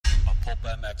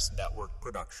Pulpmx Network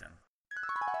production.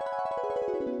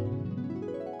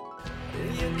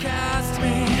 You cast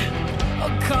me, or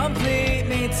complete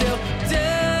me till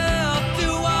death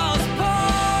do us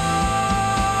part.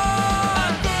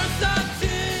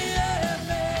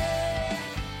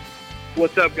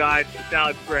 What's up, guys? It's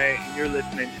Alex Gray, and you're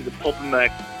listening to the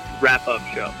Pulpmx wrap-up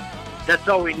show. That's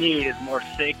all we need is more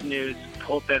fake news,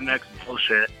 Pulpmx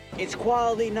bullshit. It's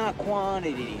quality, not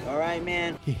quantity. All right,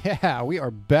 man? Yeah, we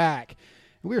are back.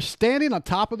 We are standing on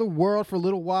top of the world for a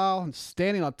little while and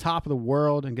standing on top of the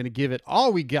world and going to give it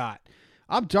all we got.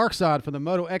 I'm Darkside from the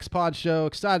Moto X Pod Show.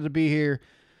 Excited to be here.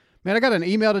 Man, I got an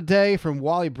email today from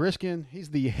Wally Briskin.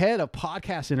 He's the head of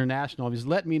Podcast International. He's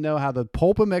letting me know how the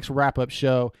Pulpmx wrap-up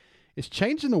show is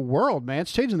changing the world, man.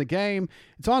 It's changing the game.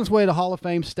 It's on its way to Hall of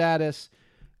Fame status.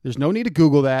 There's no need to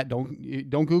Google that.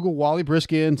 Don't Google Wally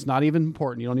Briskin. It's not even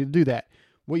important. You don't need to do that.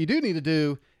 What you do need to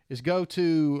do is go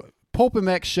to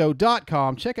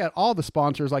pulpmxshow.com. Check out all the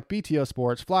sponsors like BTO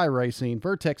Sports, Fly Racing,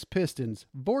 Vertex Pistons,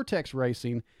 Vortex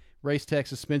Racing, Race Tech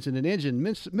Suspension and Engine,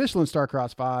 Michelin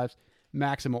Starcross 5s,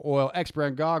 Maxima Oil,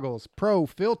 X-Brand Goggles, Pro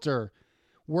Filter,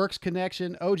 Works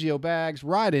Connection, OGO Bags,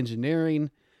 Ride Engineering,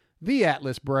 The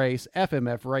Atlas Brace,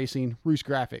 FMF Racing, Roost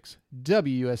Graphics,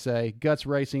 WUSA, Guts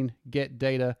Racing, Get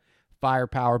Data,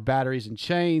 Firepower Batteries and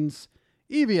Chains,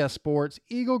 EVS Sports,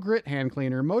 Eagle Grit Hand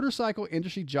Cleaner,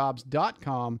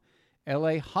 MotorcycleIndustryJobs.com,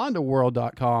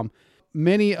 LAHondaWorld.com.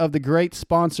 Many of the great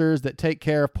sponsors that take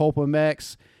care of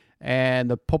Pulpmx and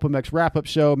the Pulpmx Wrap-Up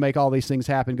Show make all these things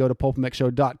happen. Go to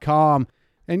pulpmxshow.com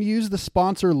and use the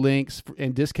sponsor links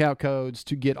and discount codes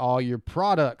to get all your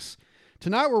products.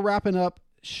 Tonight we're wrapping up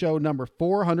show number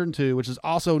 402, which is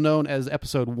also known as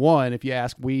episode 1 if you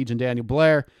ask Weege and Daniel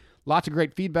Blair. Lots of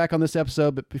great feedback on this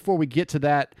episode, but before we get to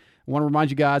that, I want to remind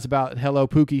you guys about Hello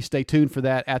Pookie. Stay tuned for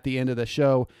that at the end of the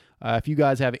show. If you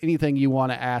guys have anything you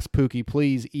want to ask Pookie,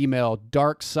 please email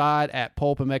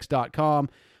darkside@pulpmx.com.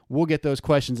 We'll get those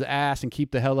questions asked and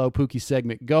keep the Hello Pookie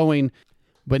segment going.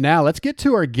 But now let's get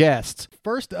to our guests.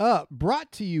 First up,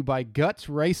 brought to you by Guts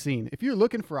Racing. If you're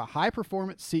looking for a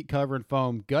high-performance seat cover and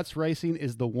foam, Guts Racing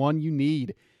is the one you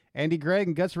need. Andy Gregg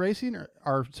and Guts Racing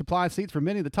are supplying seats for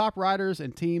many of the top riders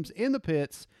and teams in the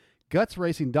pits.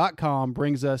 GutsRacing.com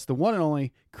brings us the one and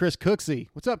only Chris Cooksey.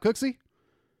 What's up, Cooksey?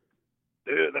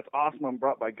 Dude, that's awesome. I'm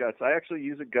brought by Guts. I actually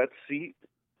use a Guts seat,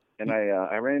 and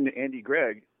I ran into Andy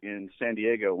Gregg in San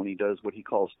Diego when he does what he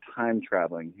calls time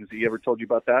traveling. Has he ever told you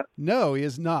about that? No, he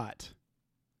is not.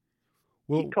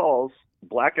 He calls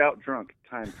blackout drunk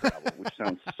time travel, which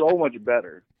sounds so much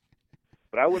better.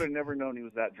 But I would have never known he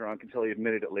was that drunk until he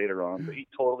admitted it later on. But he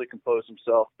totally composed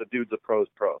himself. The dude's a pro's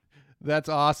pro. That's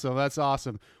awesome. That's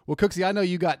awesome. Well, Cooksey, I know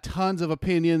you got tons of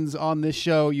opinions on this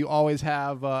show. You always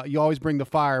have. You always bring the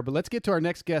fire. But let's get to our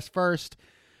next guest first.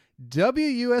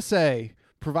 WUSA,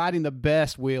 providing the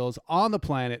best wheels on the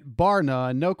planet, bar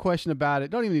none, no question about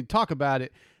it. Don't even need to talk about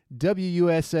it.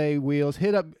 WUSA wheels.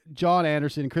 Hit up John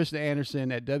Anderson and Kristen Anderson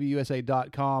at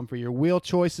WUSA.com for your wheel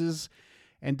choices.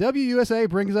 And WUSA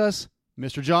brings us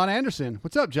Mr. John Anderson.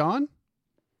 What's up, John?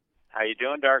 How you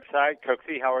doing, Darkside?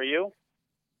 Cooksey, how are you?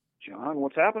 John,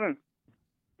 what's happening?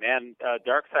 Man,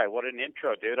 Darkside, what an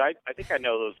intro, dude. I think I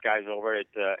know those guys over at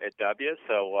W,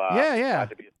 so yeah. glad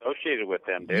to be associated with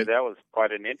them, dude. That was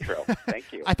quite an intro.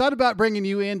 Thank you. I thought about bringing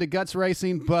you into Guts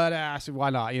Racing, but I said,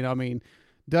 why not? You know, I mean,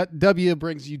 W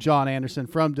brings you John Anderson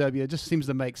from W. It just seems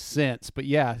to make sense. But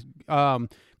yeah,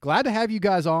 glad to have you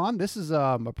guys on. This is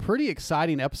a pretty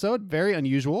exciting episode, very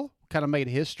unusual. Kind of made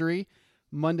history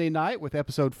Monday night with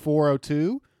episode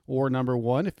 402, or number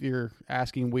 1 if you're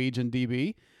asking Weege and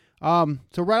DB.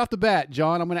 So right off the bat,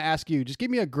 John, I'm going to ask you, just give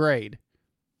me a grade.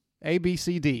 A, B,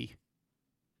 C, D.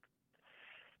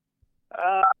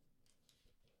 I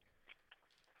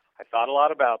thought a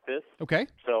lot about this. Okay.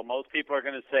 So most people are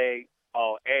going to say,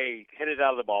 oh, A, hit it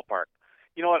out of the ballpark.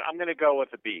 You know what? I'm going to go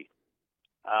with a B.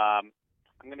 I'm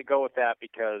going to go with that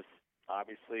because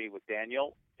obviously with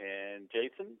Daniel and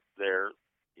Jason, they're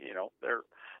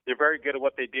very good at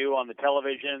what they do on the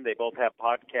television. They both have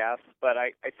podcasts, but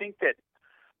I think that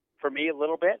for me a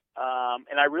little bit,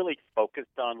 and I really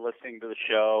focused on listening to the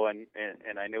show, and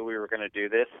I knew we were going to do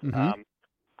this. Mm-hmm.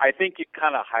 I think it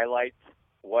kind of highlights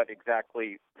what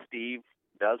exactly Steve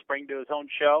does bring to his own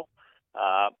show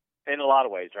in a lot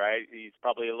of ways, right? He's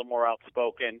probably a little more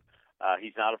outspoken.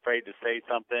 He's not afraid to say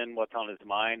something, what's on his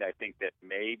mind. I think that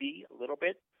maybe a little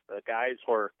bit the guys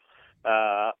were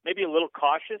maybe a little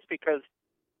cautious because,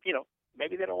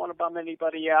 maybe they don't want to bum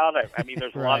anybody out. I mean,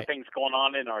 there's a lot of things going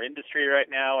on in our industry right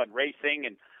now and racing,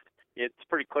 and it's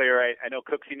pretty clear. I know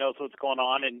Cooksey knows what's going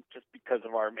on, and just because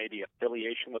of our maybe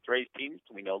affiliation with race teams,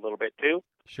 we know a little bit too.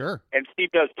 Sure. And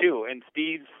Steve does too. And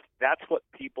that's what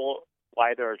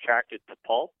why they're attracted to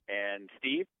Pulp and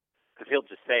Steve, because he'll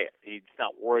just say it. He's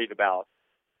not worried about,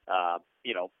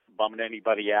 bumming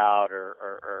anybody out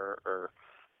or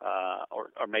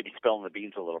maybe spilling the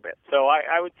beans a little bit. So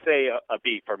I would say a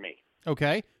B for me.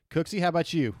 Okay. Cooksey, how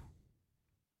about you?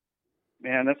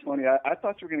 Man, that's funny. I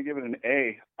thought you were going to give it an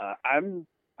A. I'm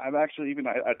actually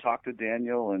I talked to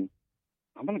Daniel, and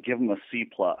I'm going to give him a C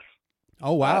plus.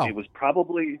 Oh wow! It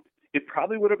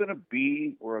probably would have been a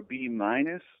B or a B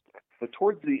minus, but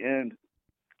towards the end,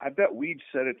 I bet Weege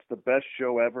said it's the best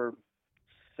show ever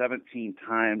 17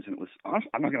 times, and it was.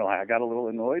 I'm not going to lie, I got a little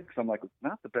annoyed because I'm like, it's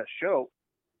not the best show,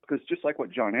 because just like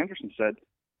what John Anderson said,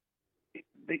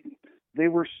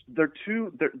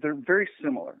 they're very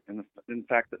similar in the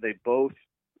fact that they both,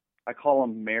 I call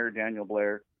him Mayor Daniel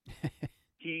Blair.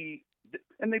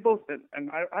 They both,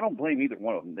 and I don't blame either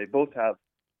one of them. They both have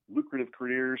lucrative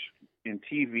careers in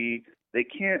TV. They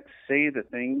can't say the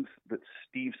things that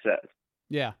Steve says.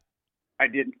 Yeah. I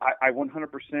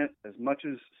 100%, as much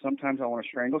as sometimes I want to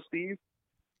strangle Steve,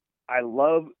 I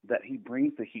love that he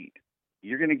brings the heat.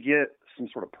 You're going to get some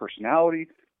sort of personality.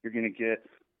 You're going to get,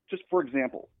 just for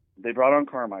example, they brought on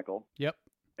Carmichael. Yep.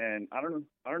 And I don't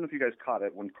know if you guys caught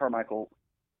it when Carmichael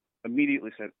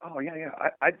immediately said, "Oh yeah,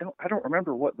 I don't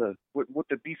remember what the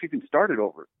beef even started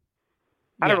over."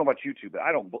 I don't know about you two, but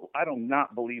I do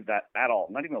not believe that at all,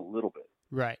 not even a little bit.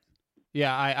 Right.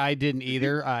 Yeah, I didn't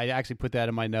either. I actually put that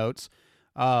in my notes.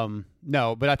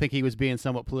 No, but I think he was being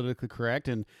somewhat politically correct,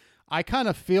 and I kind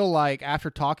of feel like after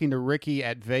talking to Ricky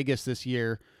at Vegas this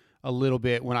year a little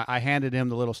bit, when I handed him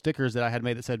the little stickers that I had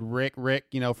made that said Rick,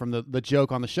 from the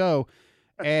joke on the show,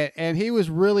 and he was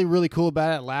really, really cool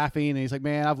about it, laughing, and he's like,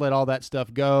 man, I've let all that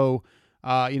stuff go,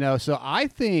 so I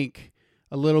think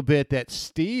a little bit that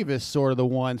Steve is sort of the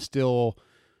one still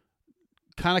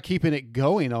kind of keeping it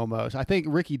going almost. I think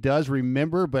Ricky does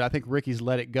remember, but I think Ricky's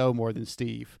let it go more than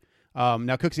Steve.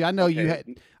 Now, Cooksey, I know I'm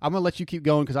going to let you keep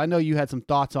going because I know you had some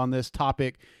thoughts on this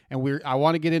topic, and I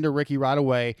want to get into Ricky right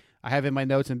away. I have in my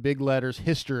notes in big letters,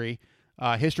 history.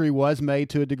 History was made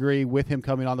to a degree with him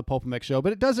coming on the Pulpmx show,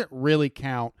 but it doesn't really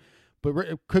count. But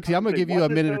Cooksey, I'm going to give you a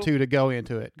minute or two to go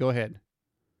into it. Go ahead.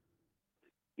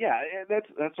 Yeah, that's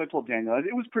what I told Daniel.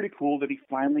 It was pretty cool that he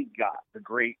finally got the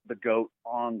GOAT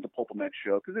on the Pulpmx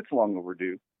show, because it's long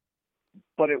overdue.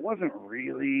 But it wasn't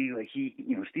really like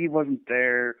Steve wasn't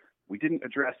there. We didn't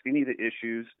address any of the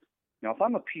issues. Now, if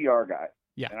I'm a PR guy,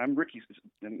 yeah, and I'm Ricky's,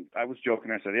 and I was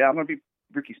joking, I said, yeah, I'm going to be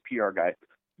Ricky's PR guy.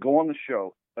 Go on the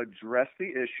show, address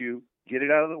the issue, get it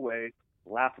out of the way,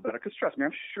 laugh about it. Because trust me,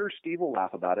 I'm sure Steve will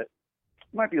laugh about it.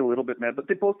 Might be a little bit mad, but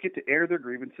they both get to air their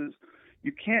grievances.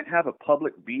 You can't have a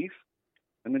public beef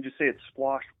and then just say it's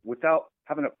squashed without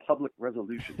having a public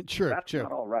resolution. That's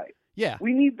not all right. Yeah,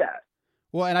 we need that.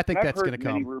 Well, and I think that's going to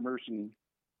come. Many rumors, and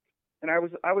I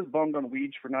was bummed on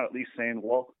Weege for not at least saying,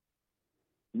 well,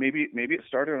 maybe it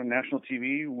started on national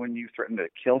TV when you threatened to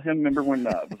kill him. Remember when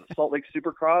was it Salt Lake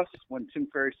Supercross when Tim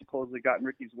Ferry supposedly got in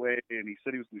Ricky's way and he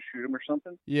said he was going to shoot him or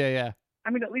something? Yeah. I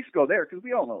mean, at least go there, because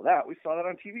we all know that. We saw that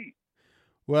on TV.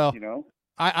 Well,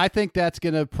 I think that's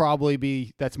going to probably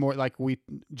be, that's more like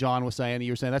John was saying,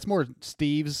 you were saying, that's more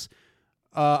Steve's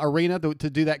arena to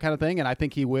do that kind of thing, and I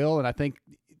think he will, and I think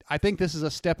this is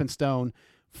a stepping stone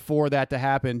for that to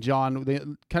happen. John,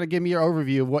 kind of give me your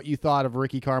overview of what you thought of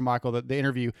Ricky Carmichael, the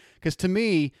interview, because to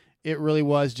me, it really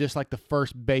was just like the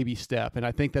first baby step, and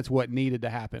I think that's what needed to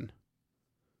happen.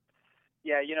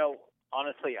 Yeah,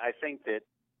 honestly, I think that,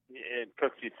 and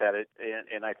Cooksey said it,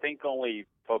 and I think only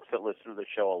folks that listen to the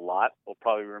show a lot will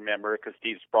probably remember it, because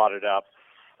Steve's brought it up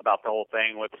about the whole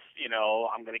thing with,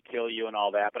 I'm going to kill you and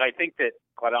all that. But I think that,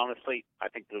 quite honestly, I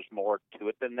think there's more to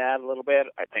it than that a little bit.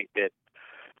 I think there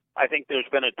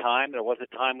was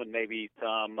a time when maybe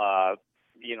some,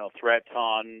 threats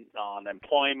on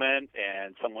employment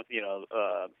and someone,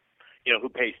 who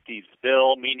pays Steve's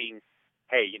bill, meaning,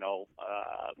 hey,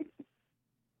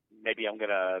 maybe I'm going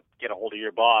to get a hold of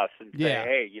your boss and say,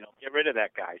 hey, get rid of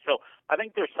that guy. So I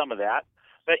think there's some of that.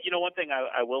 But, one thing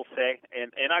I will say,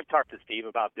 and I've talked to Steve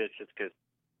about this just because,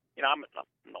 I'm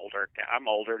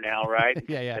older now, right?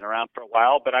 Yeah. Been around for a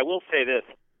while. But I will say this.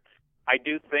 I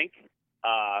do think,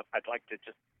 I'd like to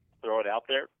just throw it out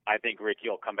there, I think Ricky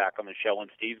will come back on the show when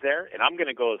Steve's there. And I'm going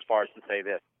to go as far as to say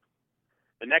this.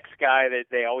 The next guy that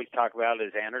they always talk about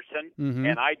is Anderson. Mm-hmm.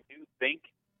 And I do think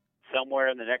somewhere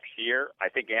in the next year, I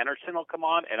think Anderson will come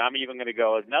on, and I'm even going to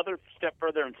go another step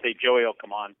further and say Joey will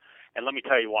come on, and let me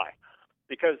tell you why.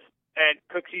 Because, and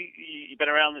Cooksey, you've been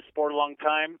around this sport a long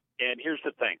time, and here's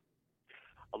the thing.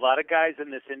 a lot of guys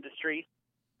in this industry,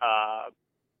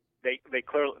 they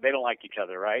clearly they don't like each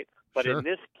other, right? But Sure. in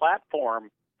this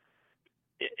platform,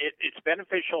 it's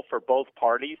beneficial for both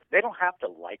parties. They don't have to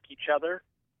like each other,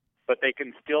 but he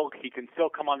can still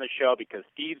come on the show because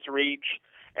Steve's reach,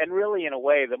 and really in a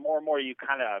way, the more and more you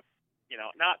kind of,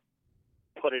 not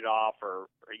put it off or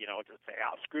just say,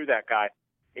 oh, screw that guy.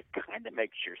 It kind of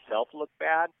makes yourself look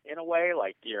bad in a way,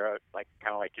 like you're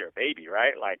kind of like you're a baby,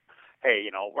 right? Like, hey,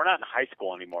 we're not in high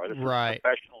school anymore. This Right. is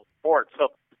professional sport. So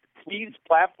Steve's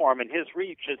platform and his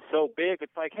reach is so big.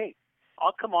 It's like, hey,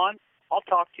 I'll come on, I'll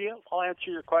talk to you, I'll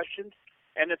answer your questions,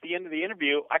 and at the end of the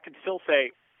interview, I can still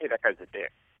say, hey, that guy's a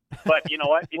dick. But you know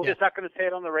what? You're just not going to say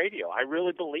it on the radio. I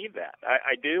really believe that.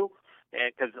 I do,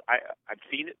 and because I've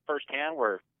seen it firsthand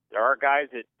where there are guys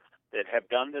that have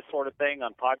done this sort of thing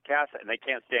on podcasts, and they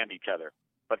can't stand each other,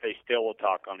 but they still will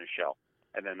talk on the show,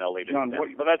 and then they'll leave it. John,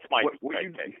 So that's my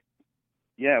take.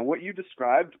 Yeah, what you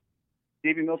described,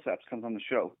 Davey Millsaps comes on the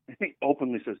show, and he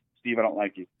openly says, Steve, I don't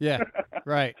like you. Yeah,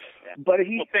 right. Yeah. But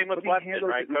same with Weston,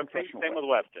 right? Same with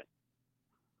Weston.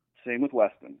 Same with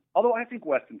Weston. Although I think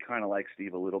Weston kind of likes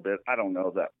Steve a little bit. I don't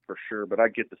know that for sure, but I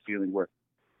get the feeling where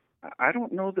I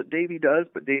don't know that Davey does,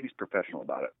 but Davey's professional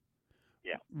about it.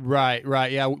 Yeah. Right.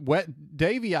 Yeah.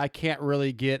 Davey, I can't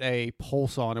really get a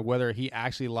pulse on whether he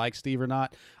actually likes Steve or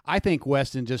not. I think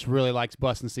Weston just really likes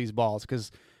busting Steve's balls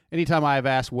because anytime I've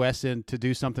asked Weston to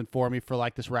do something for me for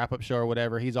like this wrap-up show or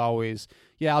whatever, he's always,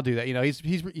 yeah, I'll do that.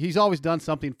 He's always done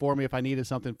something for me if I needed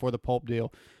something for the Pulp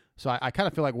deal. So I kind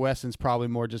of feel like Weston's probably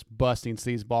more just busting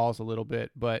Steve's balls a little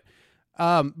bit. But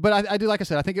I do, like I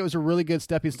said, I think it was a really good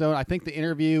stepping stone. I think the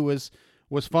interview was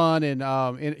fun. And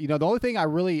the only thing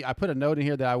I put a note in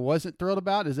here that I wasn't thrilled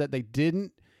about is that they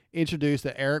didn't introduce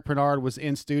that Eric Pernard was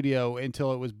in studio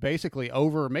until it was basically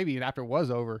over, or maybe even after it was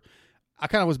over. I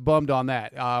kind of was bummed on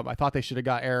that. I thought they should have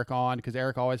got Eric on because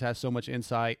Eric always has so much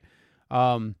insight.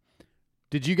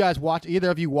 Did you guys watch, either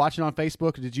of you watching on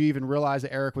Facebook? Did you even realize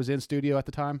that Eric was in studio at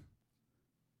the time?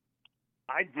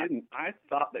 I didn't. I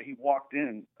thought that he walked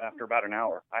in after about an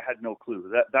hour. I had no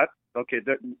clue. That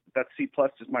C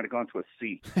plus just might have gone to a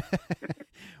C.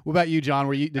 What about you, John?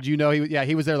 Did you know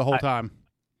he was there the whole time?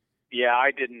 Yeah,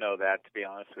 I didn't know that, to be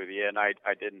honest with you, and I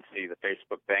didn't see the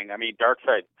Facebook thing. I mean,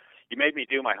 Darkside, you made me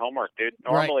do my homework, dude.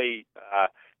 Normally,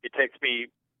 it takes me.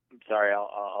 I'm sorry,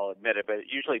 I'll admit it, but it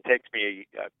usually takes me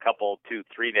a couple,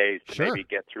 2-3 days to maybe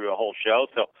get through a whole show.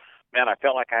 So, man, I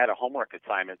felt like I had a homework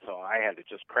assignment, so I had to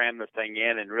just cram this thing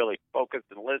in and really focus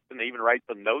and listen, and even write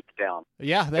some notes down.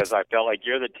 Yeah, because I felt like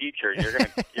you're the teacher.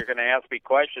 You're gonna ask me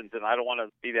questions, and I don't want to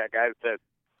be that guy that says,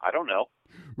 I don't know.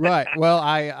 Right. Well,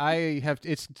 I have.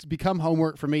 It's become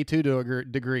homework for me too, to a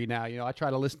degree now. I try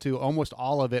to listen to almost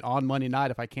all of it on Monday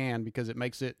night if I can, because it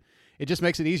just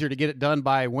makes it easier to get it done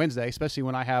by Wednesday, especially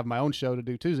when I have my own show to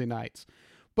do Tuesday nights.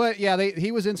 But yeah,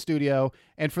 he was in studio,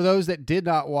 and for those that did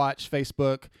not watch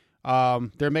Facebook,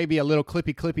 there may be a little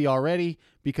clippy already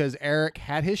because Eric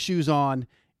had his shoes on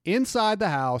inside the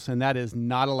house, and that is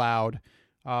not allowed.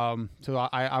 So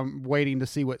I'm waiting to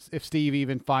see if Steve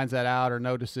even finds that out or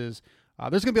notices.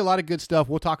 There's going to be a lot of good stuff.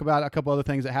 We'll talk about a couple other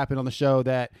things that happened on the show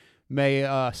that may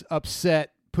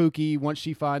upset Pookie once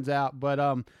she finds out. But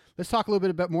let's talk a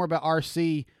little bit more about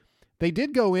RC. They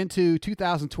did go into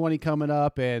 2020 coming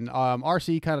up, and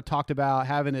RC kind of talked about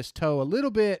having his toe a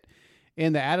little bit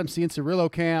in the Adam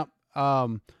Cianciarillo camp,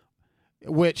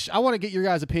 which I want to get your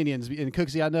guys' opinions. And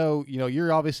Cooksey, I know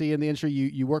you're obviously in the industry.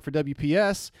 You work for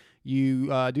WPS.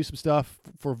 You do some stuff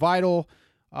for Vital.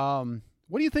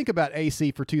 What do you think about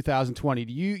AC for 2020?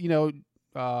 Do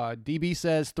DB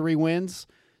says 3 wins.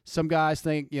 Some guys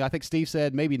think, I think Steve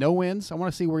said maybe no wins. I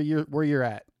want to see where you're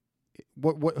at.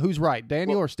 Who's right,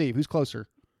 Daniel or Steve? Who's closer?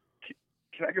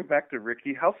 Can I go back to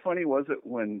Ricky? How funny was it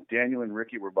when Daniel and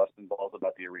Ricky were busting balls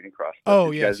about the arena cross?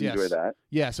 Oh, Did you guys enjoy that?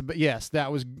 Yes,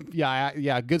 that was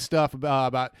good stuff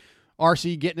about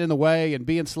RC getting in the way and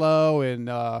being slow, and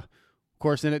of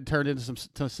course then it turned into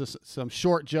some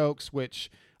short jokes, which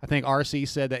I think RC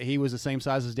said that he was the same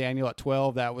size as Daniel at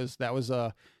 12. That was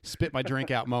a spit my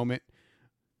drink out moment.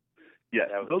 Yeah,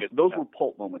 those were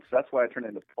Pulp moments. That's why I turned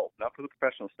into Pulp, not for the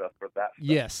professional stuff, for that stuff.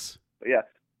 Yes. But yeah.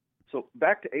 So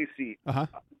back to AC. Uh-huh.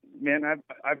 Man,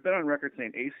 I've been on record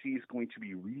saying AC is going to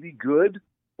be really good,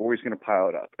 or he's going to pile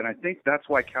it up, and I think that's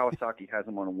why Kawasaki has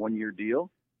him on a 1-year deal.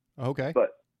 Okay.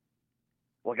 But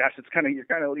well, gosh, you're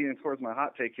kind of leaning towards my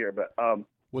hot take here, but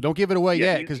well, don't give it away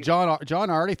yet, because John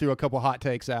already threw a couple hot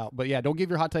takes out. But yeah, don't give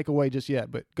your hot take away just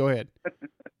yet. But go ahead.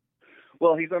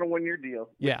 Well, he's on a 1-year deal.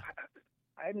 Yeah.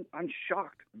 I'm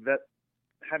shocked that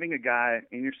having a guy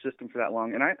in your system for that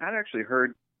long, and I actually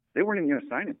heard they weren't even going to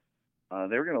sign him.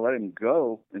 They were going to let him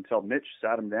go until Mitch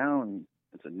sat him down and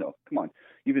said, no, come on.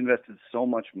 You've invested so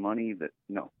much money that,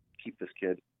 no, keep this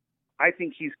kid. I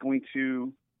think he's going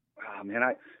to, I'm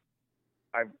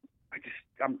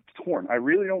torn. I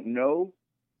really don't know.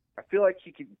 I feel like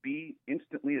he could be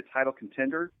instantly a title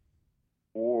contender,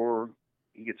 or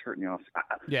he gets hurt in the off.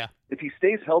 Yeah. If he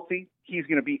stays healthy, he's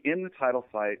going to be in the title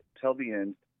fight till the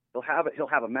end. He'll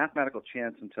have a mathematical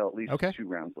chance until at least 2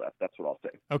 rounds left. That's what I'll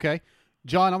say. Okay.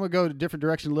 John, I'm going to go a different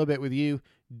direction a little bit with you.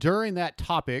 During that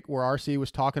topic where RC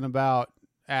was talking about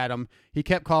Adam, he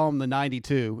kept calling him the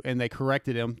 92, and they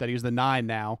corrected him that he was the 9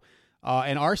 now.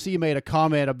 And RC made a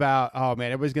comment about, oh,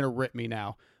 man, everybody's going to rip me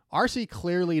now. RC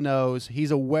clearly knows,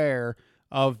 he's aware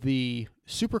of the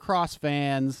Supercross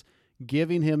fans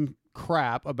giving him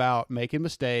crap about making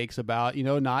mistakes, about,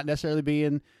 not necessarily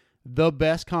being the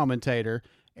best commentator.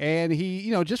 And he,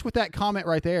 just with that comment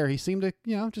right there, he seemed to,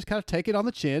 just kind of take it on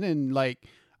the chin. And,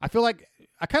 I feel like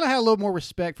I kind of had a little more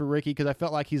respect for Ricky because I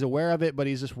felt like he's aware of it, but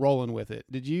he's just rolling with it.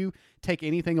 Did you take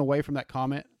anything away from that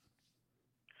comment?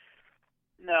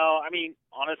 No,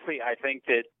 honestly, I think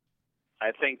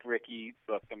Ricky,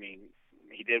 look,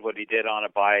 he did what he did on a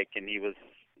bike, and he was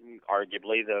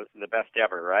arguably the best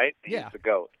ever, right? Yeah. He's the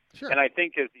GOAT. Sure. And I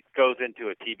think as he goes into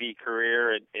a TV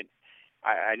career,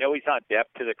 I know he's not deaf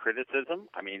to the criticism.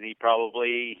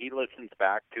 He listens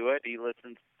back to it. He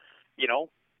listens,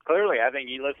 clearly I think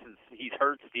he's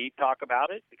heard Steve talk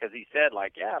about it because he said, I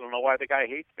don't know why the guy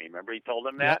hates me. Remember he told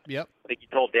him that? Yep. I think he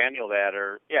told Daniel that,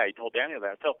 he told Daniel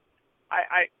that. So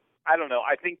I don't know.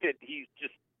 I think that he's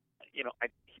just, he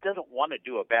doesn't want to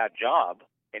do a bad job,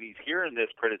 and he's hearing this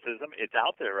criticism. It's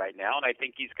out there right now, and I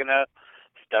think he's going to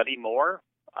study more.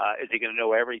 Is he going to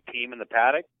know every team in the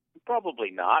paddock?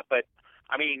 Probably not, but,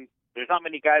 there's not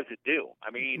many guys that do.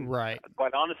 Right.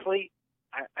 Quite honestly,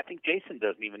 I think Jason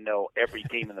doesn't even know every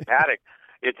team in the paddock.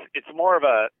 It's more of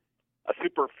a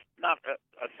super, not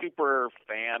a super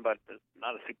fan, but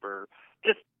not a super,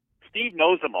 just Steve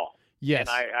knows them all. Yes.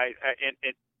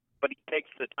 And but he takes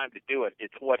the time to do it.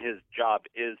 It's what his job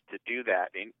is to do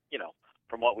that. And,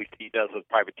 from what we see he does with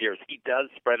privateers, he does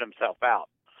spread himself out.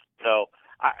 So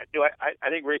I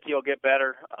think Ricky will get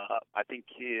better. I think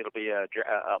it'll be a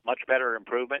much better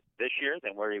improvement this year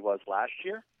than where he was last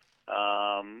year.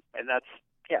 And that's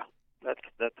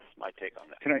my take on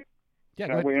that. Can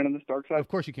I weigh in on this, Darkside? Of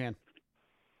course you can.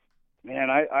 Man,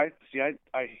 I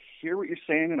hear what you're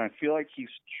saying, and I feel like he's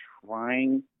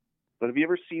trying. But have you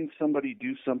ever seen somebody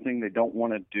do something they don't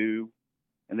want to do,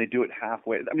 and they do it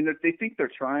halfway? They think they're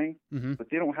trying,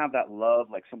 but they don't have that love,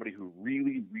 like somebody who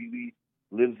really, really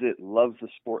lives it, loves the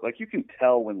sport. Like you can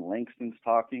tell when Langston's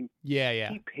talking. Yeah.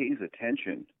 He pays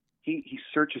attention. He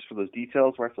searches for those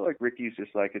details, where I feel like Ricky's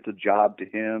just like, it's a job to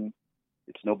him.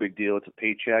 It's no big deal. It's a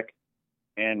paycheck.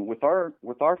 And with our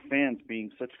fans being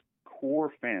such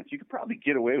core fans, you could probably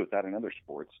get away with that in other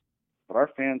sports. But our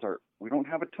fans we don't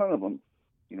have a ton of them.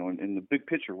 In the big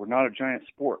picture, we're not a giant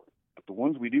sport. But the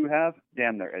ones we do have,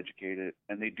 damn, they're educated,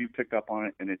 and they do pick up on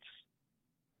it. And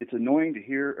it's annoying to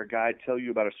hear a guy tell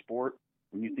you about a sport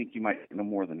when you think you might know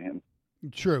more than him.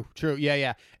 True.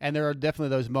 Yeah. And there are definitely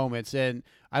those moments. And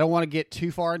I don't want to get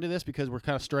too far into this because we're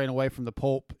kind of straying away from the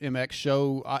Pulpmx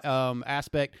show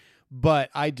aspect. But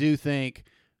I do think,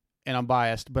 and I'm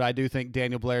biased, but I do think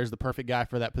Daniel Blair is the perfect guy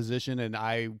for that position. And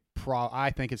I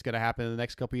think it's going to happen in the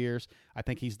next couple of years. I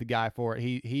think he's the guy for it.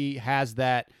 He has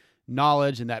that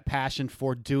knowledge and that passion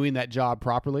for doing that job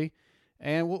properly.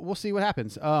 And we'll see what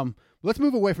happens. Let's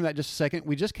move away from that just a second.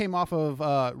 We just came off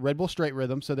of Red Bull Straight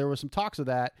Rhythm, so there was some talks of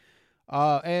that.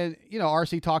 And,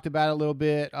 RC talked about it a little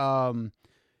bit.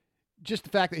 Just the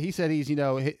fact that he said he's,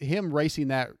 him racing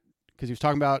that, because he was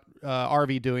talking about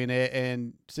RV doing it,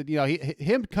 and said,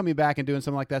 him coming back and doing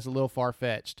something like that's a little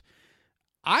far-fetched.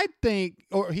 I think,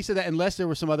 or he said that unless there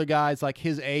were some other guys like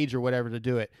his age or whatever to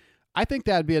do it, I think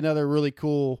that'd be another really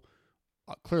cool,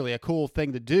 clearly a cool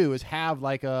thing to do, is have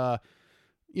like a,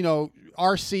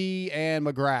 RC and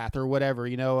McGrath or whatever,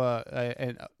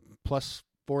 and plus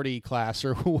 40 class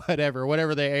or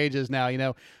whatever their age is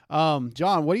now,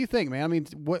 John, what do you think, man?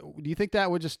 What do you think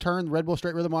that would just turn Red Bull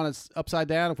Straight Rhythm on its upside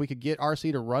down if we could get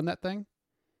RC to run that thing?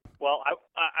 Well,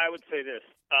 I would say this.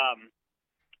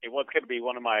 It was going to be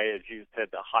one of my, as you said,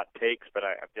 the hot takes, but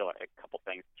I feel like a couple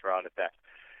things to throw out at that.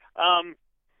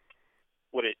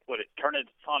 Would it turn it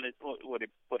on its, would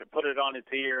it put it on its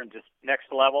ear and just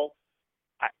next level?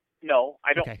 No,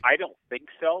 I don't. Okay. I don't think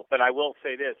so. But I will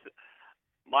say this: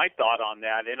 my thought on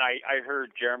that, and I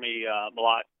heard Jeremy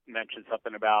Malott mention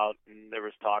something about, and there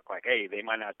was talk like, hey, they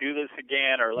might not do this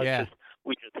again, or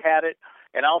we just had it.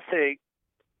 And I'll say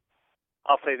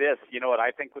this: you know what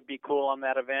I think would be cool on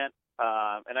that event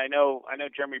and I know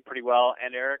Jeremy pretty well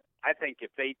and Eric. I think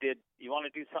if they did, you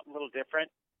want to do something a little different,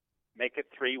 make it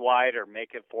 3 wide or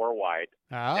make it 4 wide.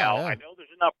 Oh, now, yeah. I know there's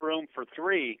enough room for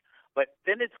 3, but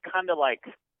then it's kind of like,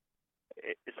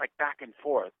 it's like back and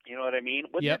forth. You know what I mean?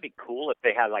 Wouldn't it be cool if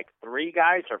they had like 3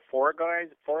 guys or 4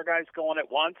 guys going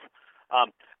at once? I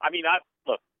mean,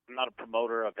 look, I'm not a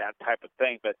promoter of that type of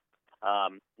thing, but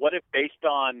what if based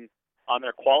on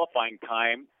their qualifying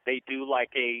time, they do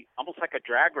like almost like a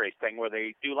drag race thing where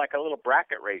they do like a little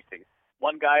bracket racing.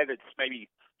 One guy that's maybe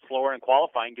slower in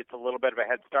qualifying gets a little bit of a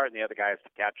head start, and the other guy has to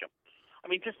catch him. I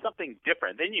mean, just something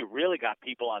different. Then you really got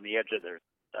people on the edge of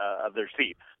their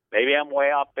seat. Maybe I'm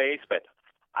way off base, but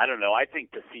I don't know. I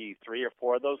think to see 3 or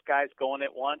 4 of those guys going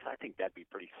at once, I think that'd be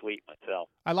pretty sweet myself.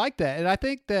 I like that. And I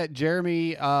think that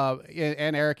Jeremy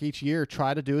and Eric each year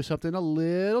try to do something a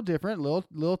little different,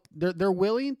 they're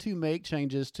willing to make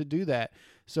changes to do that.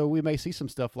 So we may see some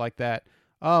stuff like that.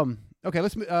 Okay,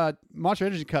 let's Monster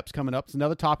Energy Cup's coming up. It's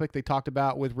another topic they talked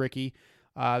about with Ricky.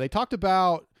 They talked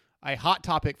about a hot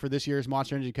topic for this year's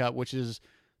Monster Energy Cup, which is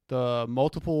the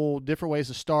multiple different ways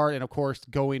to start and, of course,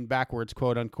 going backwards,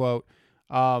 quote unquote.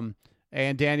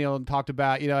 And Daniel talked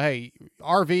about, hey,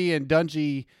 RV and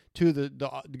Dungy, two of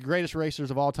the greatest racers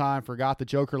of all time, forgot the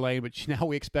Joker lane, but now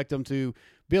we expect them to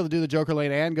be able to do the Joker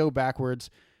lane and go backwards.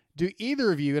 Do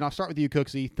either of you, and I'll start with you,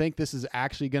 Cooksey, think this is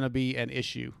actually going to be an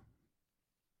issue?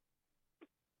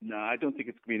 No, I don't think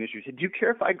it's going to be an issue. Do you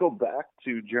care if I go back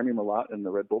to Jeremy Malott and the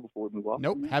Red Bull before we move on?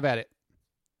 Nope, have at it.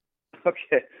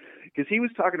 Okay, because he was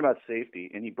talking about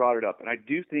safety, and he brought it up. And I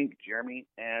do think Jeremy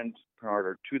and Bernard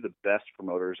are two of the best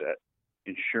promoters at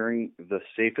ensuring the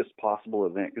safest possible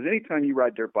event. Because anytime you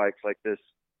ride dirt bikes like this,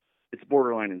 it's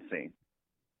borderline insane.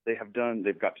 They've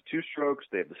got to 2 strokes,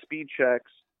 they have the speed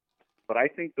checks. But I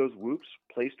think those whoops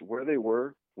placed where they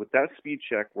were with that speed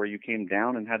check where you came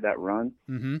down and had that run,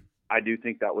 I do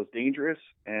think that was dangerous.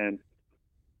 And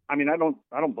I mean, I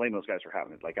don't blame those guys for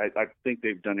having it. Like, I think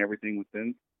they've done everything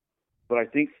within. But I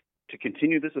think to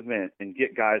continue this event and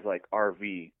get guys like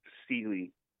RV,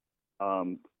 Seeley,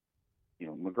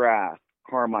 McGrath,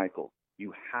 Carmichael,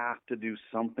 you have to do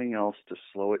something else to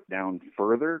slow it down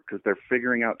further, because they're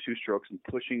figuring out 2 strokes and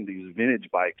pushing these vintage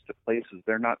bikes to places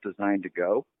they're not designed to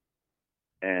go.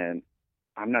 And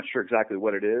I'm not sure exactly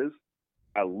what it is.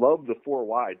 I love the 4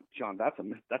 wide, John. That's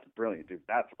brilliant, dude.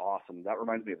 That's awesome. That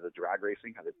reminds me of the drag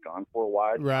racing, how they've gone 4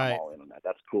 wide. Right. I'm all in on that.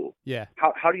 That's cool. Yeah.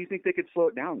 How do you think they could slow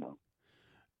it down, though?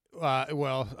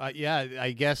 Yeah,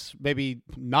 I guess maybe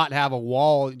not have a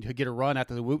wall to get a run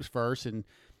after the whoops first, and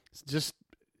just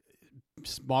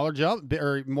smaller jump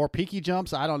or more peaky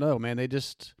jumps. I don't know, man.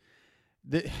 That's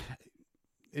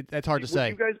hard to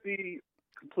say. Would you guys be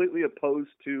completely opposed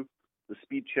to the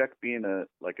speed check being a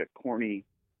corny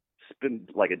spin,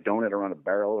 like a donut around a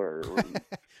barrel, or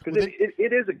because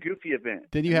it is a goofy event?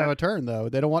 Then you have a turn, though.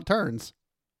 They don't want turns.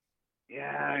 Yeah,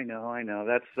 I know.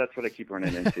 That's what I keep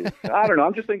running into. I don't know.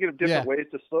 I'm just thinking of different ways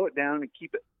to slow it down and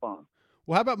keep it fun.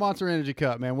 Well, how about Monster Energy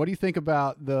Cup, man? What do you think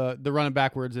about the running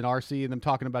backwards in RC and them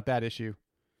talking about that issue?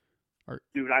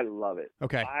 Dude, I love it.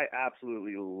 Okay. I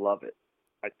absolutely love it.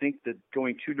 I think that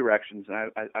going 2 directions,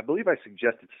 and I believe I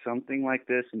suggested something like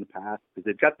this in the past, because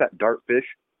they've got that Dartfish.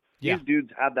 Yeah. These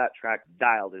dudes have that track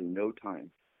dialed in no time.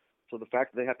 So the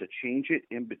fact that they have to change it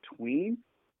in between,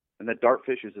 and that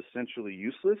Dartfish is essentially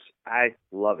useless, I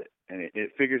love it. And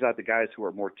it figures out the guys who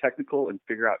are more technical and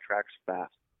figure out tracks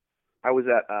fast. I was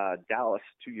at Dallas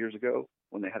 2 years ago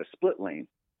when they had a split lane.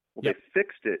 Well, They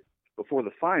fixed it before the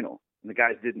final, and the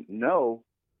guys didn't know,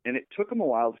 and it took them a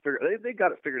while to figure. They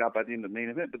got it figured out by the end of the main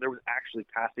event, but there was actually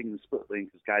passing in the split lane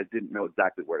because guys didn't know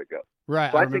exactly where to go.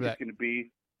 Right. So I think it's going to be,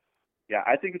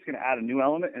 I think it's going to add a new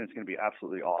element, and it's going to be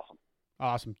absolutely awesome.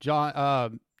 Awesome,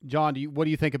 John. John, what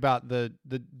do you think about the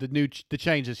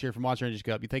changes here for Monster Energy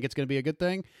Cup? You think it's going to be a good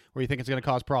thing, or you think it's going to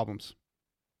cause problems?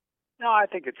 No, I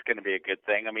think it's going to be a good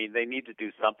thing. I mean, they need to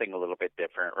do something a little bit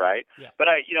different, right? Yeah. But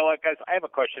guys, I have a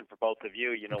question for both of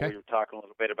you. Okay. We were talking a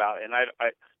little bit about, and I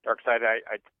Darkside,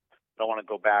 I don't want to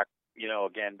go back,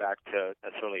 again, back to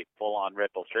necessarily full-on Red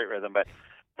Bull straight rhythm. But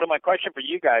so my question for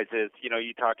you guys is,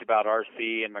 you talked about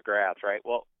RC and McGrath, right?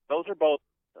 Well, those are both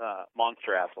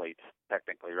monster athletes,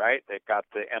 technically, right? They've got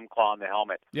the M-Claw on the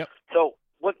helmet. Yep. So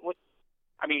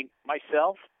I mean,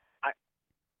 myself,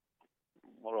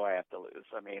 what do I have to lose?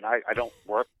 I mean, I don't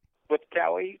work with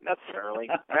Cowie necessarily,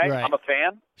 right? Right. I'm a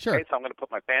fan. Sure. Right? So I'm going to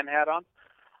put my fan hat on.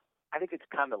 I think it's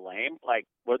kind of lame. Like,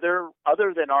 were there,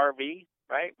 other than RV,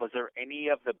 right, was there any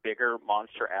of the bigger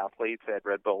monster athletes at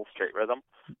Red Bull Straight Rhythm?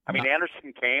 I mean,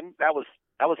 Anderson came. That was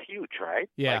That was huge, right?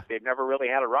 Yeah. Like, they've never really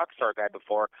had a rock star guy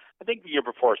before. I think the year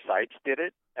before Sipes did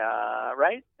it,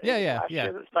 right? Yeah. Last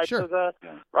year, Sipes Sure. was a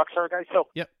rock star guy. So,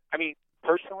 Yep. I mean,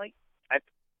 personally, I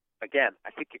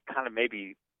think it kind of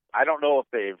maybe, I don't know if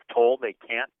they've told they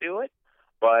can't do it,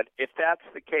 but if that's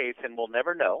the case, and we'll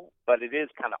never know, but it is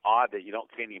kind of odd that you don't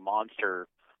see any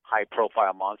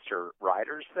high-profile monster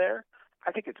riders there.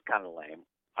 I think it's kind of lame.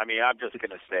 I mean, I'm just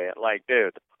going to say it. Like,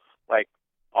 dude, like,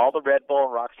 all the Red Bull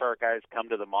and Rockstar guys come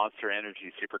to the Monster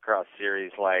Energy Supercross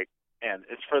Series, like, and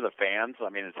it's for the fans. I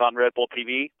mean, it's on Red Bull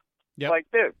TV. Yep. Like,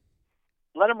 dude,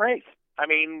 let them race. I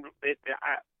mean, is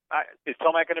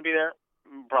Tomac going to be there?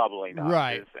 Probably not.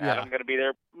 Right. Is Adam going to be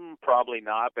there? Probably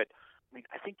not. But I mean,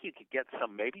 I think you could get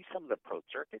maybe some of the Pro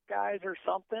Circuit guys or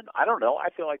something. I don't know. I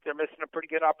feel like they're missing a pretty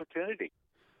good opportunity.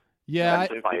 Yeah.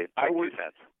 I would.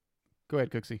 Go ahead,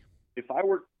 Cooksey. If I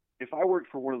worked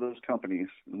for one of those companies,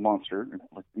 Monster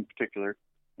in particular,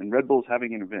 and Red Bull's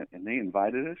having an event and they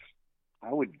invited us,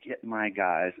 I would get my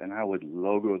guys and I would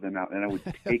logo them out and I would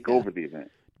take over the event.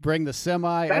 Bring the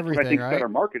semi, That's everything, what I think right? better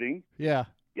marketing. Yeah.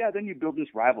 Yeah, then you build this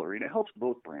rivalry and it helps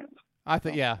both brands. I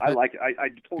think, yeah. I like it. I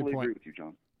totally agree with you,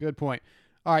 John. Good point.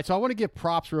 All right, so I want to give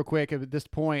props real quick. At this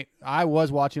point, I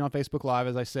was watching on Facebook Live,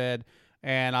 as I said,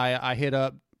 and I hit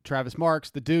up Travis Marks,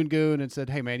 the Dune Goon, and said,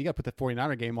 hey, man, you got to put the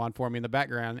 49er game on for me in the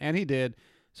background. And he did.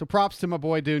 So props to my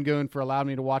boy Dune Goon for allowing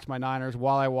me to watch my Niners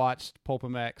while I watched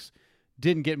Pulpmx.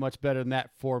 Didn't get much better than that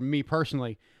for me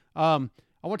personally. I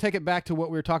want to take it back to what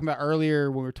we were talking about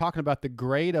earlier when we were talking about the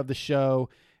grade of the show,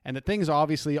 and that things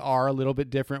obviously are a little bit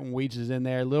different when Weege is in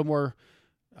there, a little more,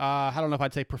 I don't know if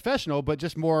I'd say professional, but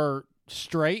just more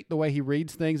straight the way he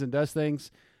reads things and does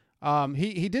things.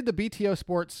 He did the BTO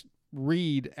Sports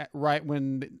read right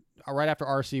after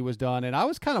RC was done, and I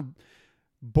was kind of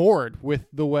bored with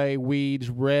the way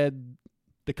Weege read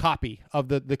the copy of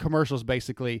the commercials.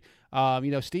 Basically,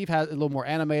 Steve has a little more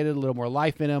animated, a little more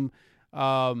life in him.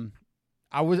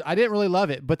 I didn't really love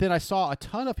it, but then I saw a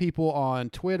ton of people on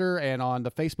Twitter and on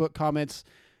the Facebook comments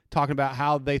talking about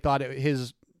how they thought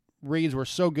his reads were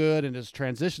so good and his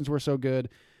transitions were so good.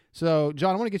 So,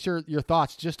 John, I want to get your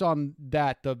thoughts just on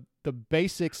that, the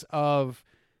basics of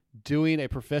doing a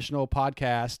professional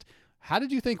podcast. How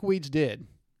did you think Weege did?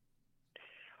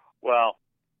 Well,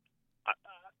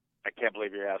 I can't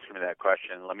believe you're asking me that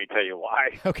question. Let me tell you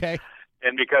why. Okay.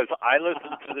 And because I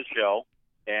listened to the show,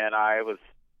 and I was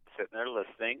sitting there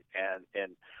listening,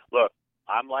 and look,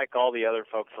 I'm like all the other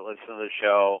folks that listen to the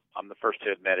show. I'm the first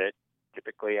to admit it.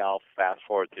 Typically, I'll fast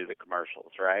forward through the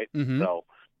commercials, right? Mm-hmm. So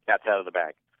that's out of the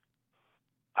bag.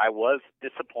 I was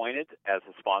disappointed as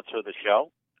a sponsor of the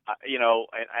show, and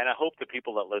I hope the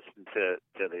people that listen to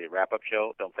the wrap-up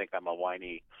show don't think I'm a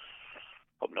whiny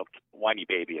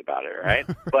baby about it, right?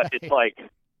 But it's like,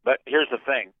 but here's the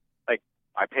thing. Like,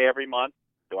 I pay every month.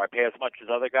 Do I pay as much as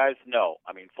other guys? No.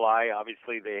 I mean, Fly,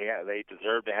 obviously, they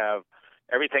deserve to have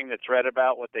everything that's read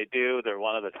about what they do. They're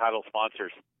one of the title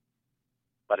sponsors.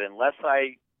 But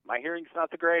my hearing's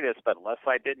not the greatest, but unless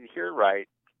I didn't hear right,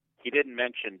 he didn't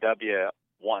mention W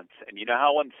once. And you know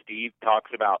how when Steve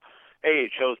talks about, hey,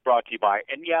 show's brought to you by,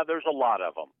 and yeah, there's a lot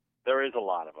of them. There is a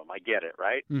lot of them. I get it,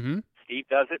 right? Mm-hmm. Steve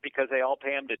does it because they all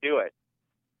pay him to do it.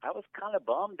 I was kind of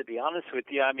bummed, to be honest with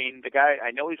you. I mean, the guy,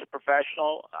 I know he's a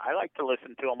professional. I like to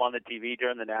listen to him on the TV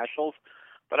during the Nationals.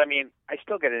 But, I mean, I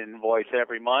still get an invoice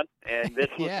every month, and this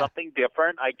was something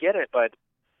different. I get it, but,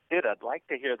 dude, I'd like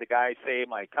to hear the guy say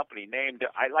my company name.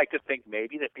 I like to think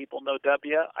maybe that people know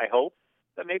W. I hope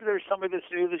that maybe there's somebody that's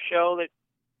new to the show that,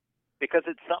 because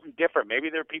it's something different. Maybe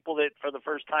there are people that, for the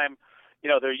first time,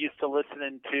 they're used to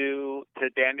listening to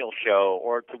Daniel's show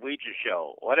or to Weege's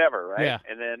show, whatever, right? Yeah.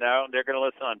 And then now they're going to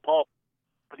listen on Pulp,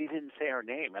 but he didn't say her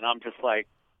name, and I'm just like,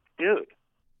 dude,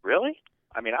 really?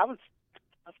 I mean, I was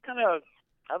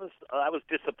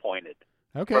disappointed.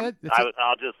 Okay,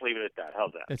 I'll just leave it at that.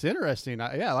 How's that? It's interesting.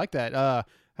 I like that. How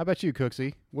about you,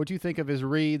 Cooksey? What do you think of his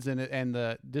reads and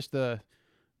the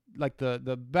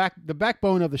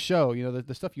backbone of the show?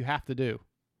 The stuff you have to do.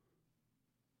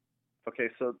 Okay,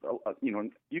 so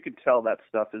you can tell that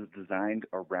stuff is designed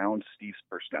around Steve's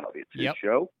personality. It's his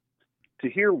show. To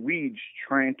hear Weege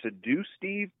trying to do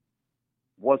Steve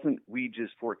wasn't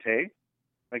Weege's forte.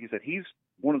 Like I said, he's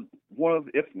one of,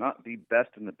 if not the best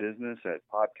in the business at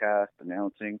podcast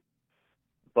announcing.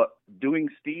 But doing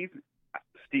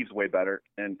Steve's way better.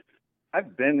 And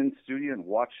I've been in studio and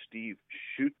watched Steve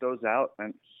shoot those out,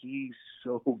 and he's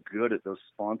so good at those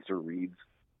sponsor reads.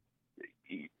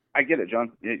 I get it,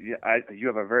 John. You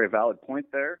have a very valid point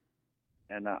there,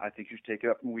 and I think you should take it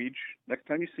up from Weege next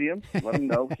time you see him. Let him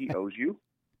know he owes you.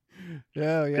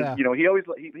 Yeah. He always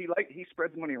he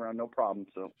spreads money around, no problem.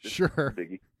 So sure,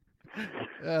 biggie.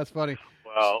 That's funny.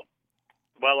 Well,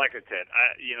 like I said,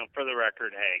 for the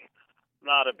record, hey, I'm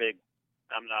not a big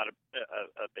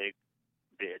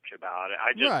bitch about it.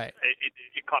 I just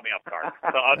it caught me off guard.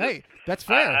 So hey, that's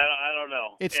fair. I don't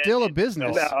know. It's still a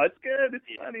business. No, it's good. It's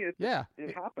funny.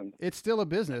 It happens. It's still a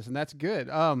business, and that's good.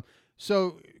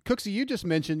 So Cooksey, you just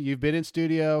mentioned you've been in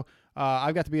studio.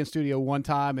 I've got to be in studio one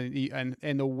time,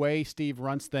 and the way Steve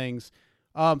runs things.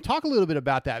 Talk a little bit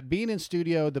about that. Being in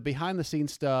studio, the behind the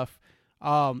scenes stuff,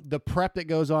 the prep that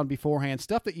goes on beforehand,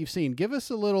 stuff that you've seen. Give us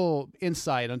a little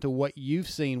insight into what you've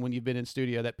seen when you've been in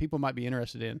studio that people might be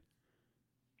interested in.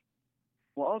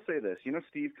 Well, I'll say this.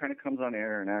 Steve kind of comes on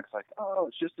air and acts like, oh,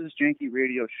 it's just this janky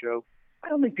radio show. I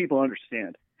don't think people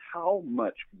understand how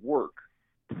much work,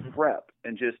 prep,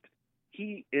 and just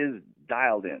he is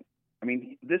dialed in. I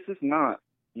mean, this is not,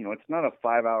 it's not a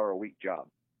 5-hour-a-week job.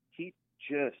 He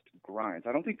just grinds.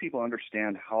 I don't think people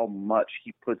understand how much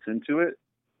he puts into it,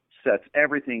 sets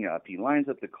everything up. He lines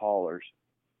up the callers.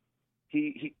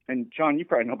 And John, you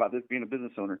probably know about this being a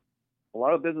business owner. A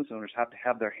lot of business owners have to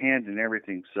have their hand in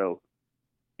everything. So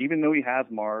even though he has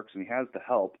marks and he has the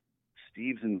help,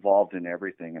 Steve's involved in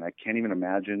everything. And I can't even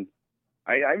imagine.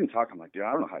 I even talk, I'm like, dude,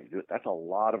 I don't know how you do it. That's a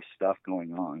lot of stuff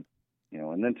going on,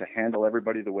 and then to handle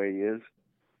everybody the way he is,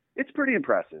 it's pretty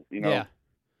impressive, Yeah.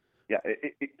 Yeah.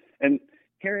 And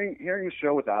hearing the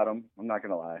show without him, I'm not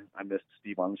going to lie. I missed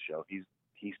Steve on the show. He's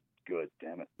good.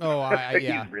 Damn it. Oh,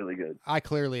 yeah. He's really good. I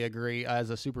clearly agree as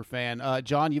a super fan.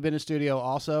 John, you've been in studio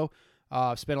also.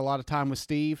 Spent a lot of time with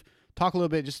Steve. Talk a little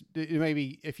bit, just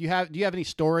maybe do you have any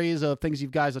stories of things you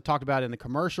guys have talked about in the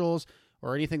commercials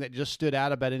or anything that just stood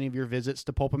out about any of your visits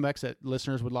to Pulpmx that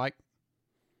listeners would like?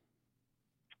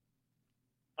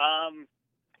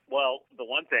 Well, the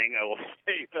one thing I will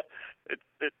say,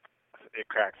 it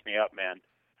cracks me up, man.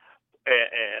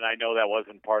 And I know that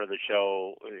wasn't part of the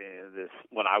show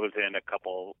when I was in a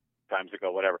couple times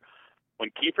ago, whatever. When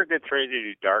Kiefer gets ready to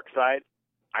do Darkside,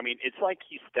 I mean, it's like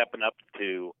he's stepping up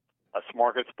to a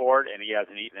smorgasbord and he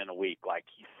hasn't eaten in a week. Like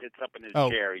he sits up in his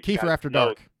chair. Kiefer After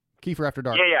Dark. Kiefer After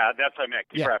Dark. Yeah, that's what I meant.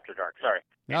 Kiefer After Dark. Sorry.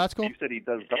 No, that's cool. You said he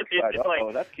does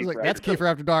Darkside. That's Kiefer. That's Kiefer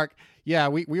After Dark. Yeah,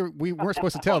 we weren't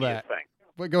supposed to tell that. Thing.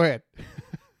 But go ahead.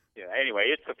 Yeah. Anyway,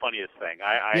 it's the funniest thing.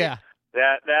 Yeah.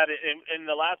 That and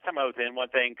the last time I was in, one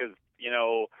thing, because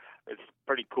it's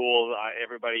pretty cool.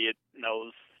 Everybody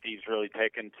knows Steve's really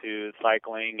taken to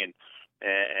cycling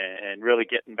and really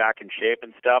getting back in shape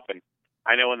and stuff. And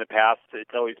I know in the past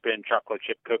it's always been chocolate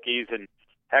chip cookies. And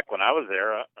heck, when I was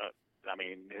there,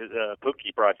 his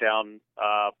Pookie brought down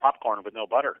popcorn with no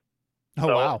butter. Oh,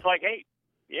 so wow. It's like, hey,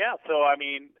 yeah. So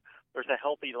there's a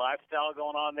healthy lifestyle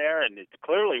going on there, and it's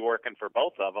clearly working for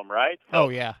both of them, right? So,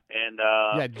 yeah. And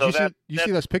did you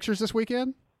see those pictures this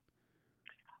weekend?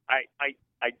 I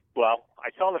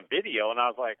saw the video and I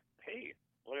was like, hey,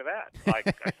 look at that!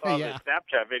 Like I saw the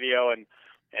Snapchat video and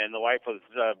the wife was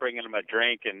bringing him a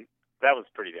drink, and that was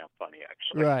pretty damn funny,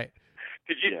 actually. Right.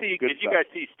 Did you guys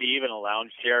see Steve in a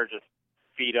lounge chair, just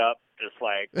feet up, just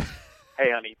like,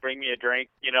 hey, honey, bring me a drink,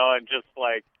 and just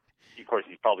like. Of course,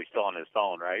 he's probably still on his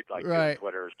phone, right? Like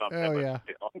Twitter or something. Oh, yeah.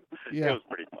 It was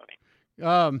pretty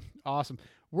funny. Awesome.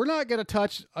 We're not going to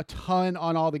touch a ton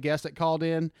on all the guests that called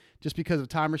in just because of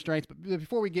time restraints. But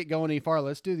before we get going any farther,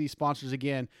 let's do these sponsors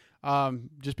again.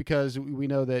 Just because we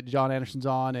know that John Anderson's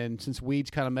on, and since Weege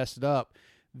kind of messed it up,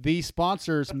 these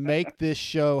sponsors make this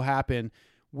show happen.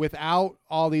 Without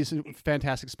all these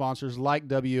fantastic sponsors like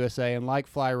WSA and like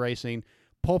Fly Racing,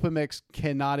 Pulpmx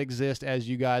cannot exist as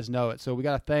you guys know it. So we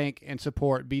got to thank and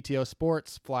support BTO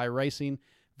Sports, Fly Racing,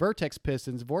 Vertex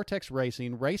Pistons, Vortex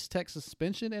Racing, Race Tech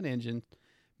Suspension and Engine,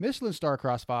 Michelin Star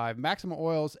Cross 5, Maxima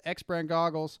Oils, X-Brand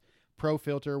Goggles, Pro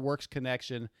Filter, Works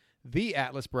Connection, The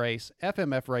Atlas Brace,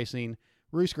 FMF Racing,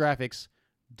 Roost Graphics,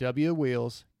 W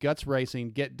Wheels, Guts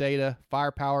Racing, Get Data,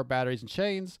 Firepower Batteries and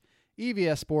Chains,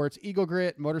 EVS Sports, Eagle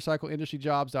Grit,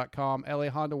 MotorcycleIndustryJobs.com,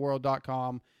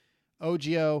 LAHondaWorld.com,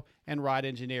 OGO, and Ride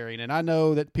Engineering. And I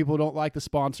know that people don't like the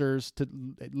sponsors to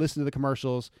listen to the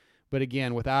commercials, but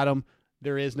again, without them,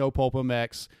 there is no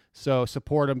Pulpmx. So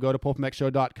support them. Go to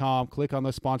pulpmxshow.com, click on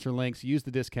those sponsor links, use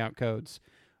the discount codes.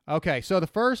 Okay, so the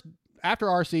first, after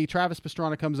RC, Travis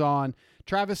Pastrana comes on.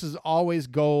 Travis is always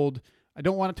gold. I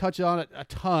don't want to touch on it a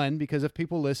ton because if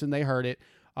people listen, they heard it.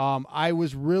 I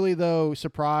was really, though,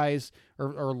 surprised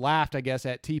or laughed, I guess,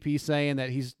 at TP saying that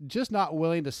he's just not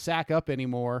willing to sack up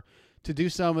anymore to do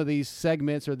some of these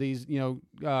segments or these,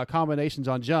 combinations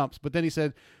on jumps. But then he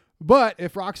said, but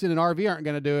if Roxon and RV aren't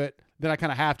going to do it, then I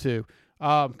kind of have to.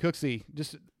 Cooksey,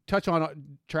 just touch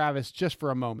on Travis just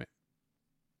for a moment.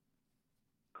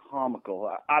 Comical.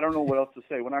 I don't know what else to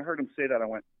say. When I heard him say that, I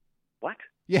went, what?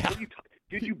 Yeah.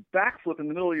 Dude, you backflip in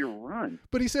the middle of your run.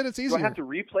 But he said it's easier. Do I have to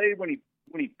replay when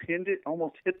he pinned it,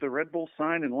 almost hit the Red Bull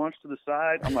sign and launched to the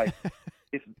side? I'm like,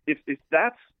 if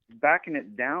that's backing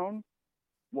it down,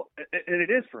 well, and it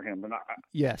is for him. And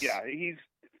yes, yeah,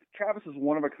 Travis is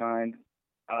one of a kind.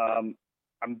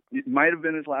 It might have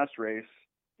been his last race.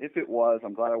 If it was,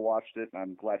 I'm glad I watched it, and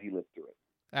I'm glad he lived through it.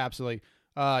 Absolutely.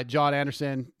 John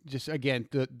Anderson, just again,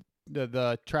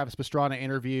 the Travis Pastrana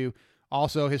interview,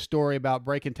 also his story about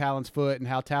breaking Talon's foot and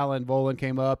how Talon Volan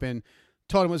came up and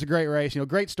told him it was a great race.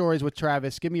 Great stories with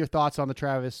Travis. Give me your thoughts on the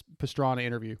Travis Pastrana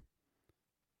interview.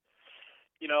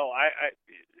 I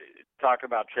talk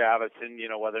about Travis and,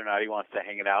 whether or not he wants to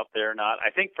hang it out there or not. I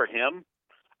think for him,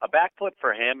 a backflip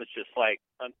for him is just like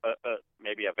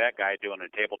maybe a vet guy doing a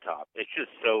tabletop. It's just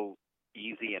so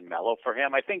easy and mellow for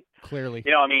him. I think clearly,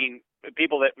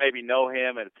 people that maybe know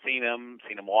him and have seen him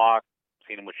walk,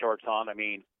 seen him with shorts on.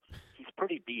 He's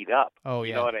pretty beat up. Oh, yeah.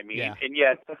 You know what I mean? Yeah. And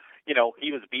yet,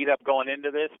 he was beat up going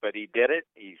into this, but he did it.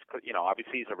 He's,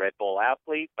 obviously he's a Red Bull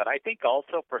athlete, but I think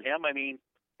also for him,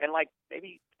 and like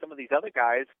maybe some of these other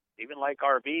guys, even like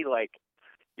RV,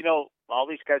 all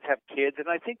these guys have kids, and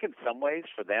I think in some ways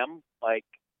for them,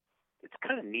 it's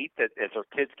kind of neat that as their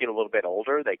kids get a little bit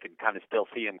older, they can kind of still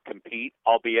see them compete,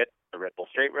 albeit the Red Bull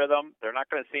Straight Rhythm. They're not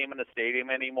going to see him in the stadium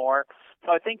anymore.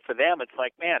 So I think for them, it's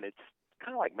like, man, it's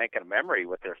kind of like making a memory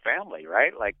with their family,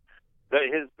 right? Like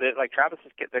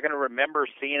Travis's kids, they're going to remember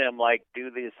seeing him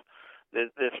do this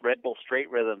Red Bull Straight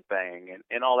Rhythm thing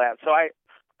and all that. So I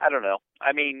don't know.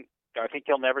 I think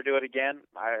he'll never do it again.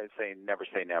 I say never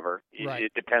say never. Right.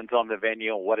 It depends on the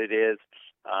venue, what it is.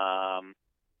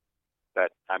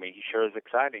 But he sure is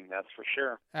exciting. That's for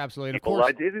sure. Absolutely. And of People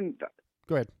course,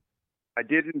 Go ahead. I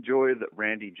did enjoy that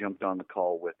Randy jumped on the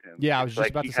call with him. Yeah, I was just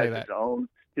about to say that.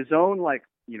 His own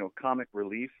comic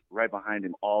relief right behind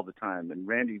him all the time. And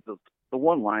Randy, the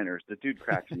one-liners, the dude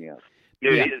cracks me up.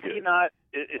 Dude, Yeah.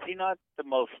 is he not the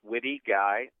most witty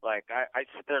guy? Like I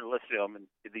sit there and listen to him and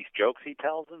these jokes he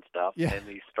tells and stuff Yeah. and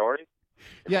these stories.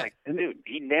 It's Yeah. like, dude,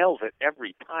 he nails it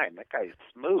every time. That guy's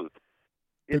smooth.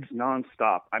 It's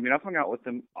nonstop. I've hung out with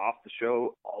him off the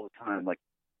show all the time.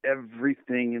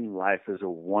 Everything in life is a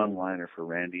one-liner for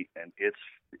Randy, and he's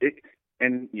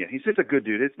just a good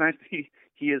dude. It's nice. He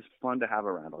is fun to have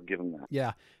around. I'll give him that.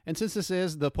 Yeah. And since this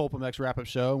is the Pulpmx wrap-up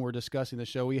show and we're discussing the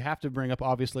show, we have to bring up,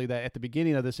 obviously, that at the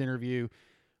beginning of this interview,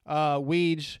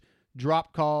 Weege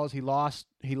dropped calls. He lost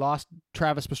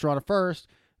Travis Pastrana first.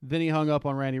 Then he hung up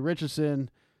on Randy Richardson.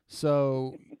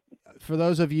 So for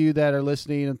those of you that are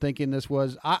listening and thinking this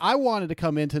was, I wanted to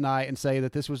come in tonight and say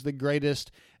that this was the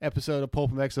greatest episode of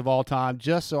Pulpmx of all time,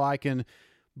 just so I can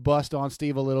bust on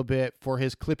Steve a little bit for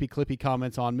his clippy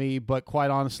comments on me. But quite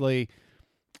honestly,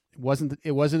 it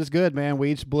wasn't as good, man.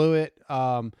 Weege blew it.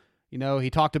 He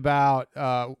talked about,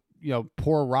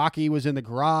 poor Rocky was in the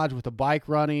garage with the bike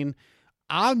running.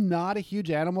 I'm not a huge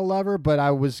animal lover, but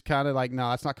I was kind of like,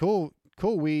 no, that's not cool.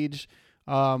 Cool, Weege.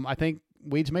 I think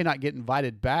Weege may not get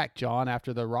invited back, John,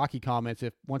 after the Rocky comments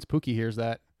once Pookie hears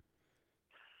that.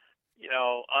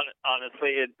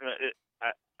 Honestly,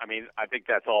 I think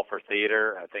that's all for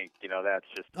theater. I think, that's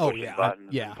just pushing buttons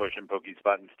and pushing Pookie's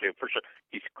buttons too, for sure.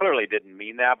 He clearly didn't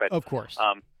mean that, but of course.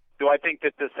 Do I think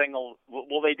that this thing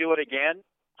will they do it again?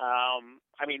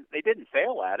 They didn't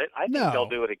fail at it. I think they'll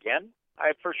do it again.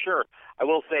 For sure. I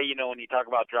will say, when you talk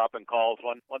about dropping calls,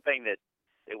 one thing that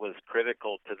it was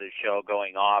critical to the show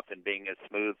going off and being as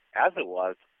smooth as it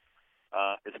was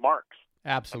is marks.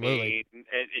 Absolutely.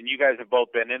 And you guys have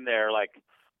both been in there.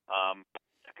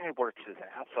 That guy works his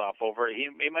ass off over it.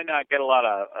 He might not get a lot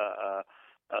of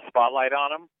spotlight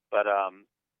on him, but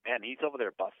man, he's over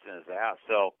there busting his ass.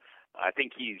 So I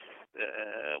think he's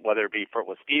whether it be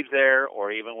with Steve's there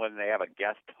or even when they have a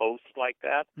guest host like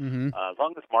that, as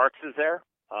long as Marks is there,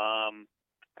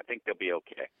 I think they'll be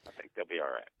okay. I think they'll be all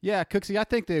right. Yeah, Cooksey, I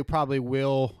think they probably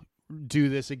will do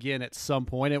this again at some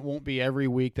point. It won't be every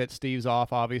week that Steve's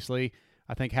off, obviously.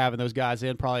 I think having those guys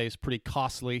in probably is pretty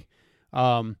costly.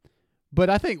 But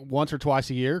I think once or twice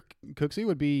a year, Cooksey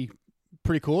would be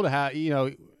pretty cool to have.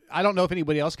 I don't know if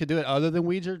anybody else could do it other than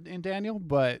Weege and Daniel,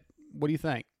 but what do you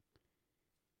think?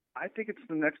 I think it's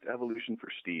the next evolution for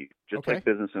Steve. Just like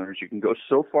business owners, you can go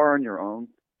so far on your own.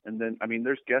 And then,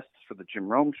 there's guests for the Jim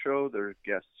Rome show. There's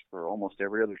guests for almost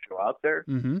every other show out there,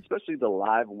 especially the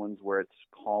live ones where it's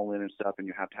call in and stuff and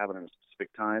you have to have it at a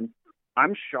specific time.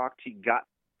 I'm shocked he got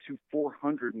to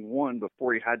 401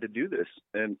 before he had to do this.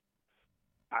 And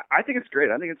I think it's great.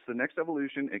 I think it's the next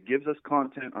evolution. It gives us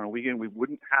content on a weekend we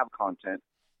wouldn't have content,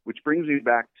 which brings me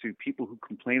back to people who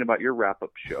complain about your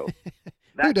wrap-up show.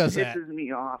 Who does that? Pisses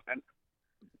me off. And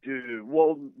dude,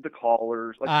 well, the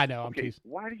callers. I know. I'm teasing.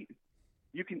 Why do you?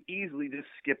 You can easily just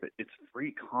skip it. It's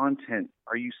free content.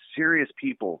 Are you serious,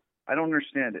 people? I don't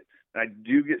understand it. And I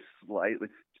do get slightly.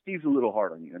 Steve's a little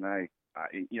hard on you, and I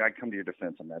come to your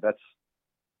defense on that.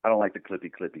 I don't like the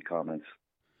clippy comments.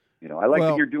 I like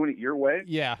that you're doing it your way.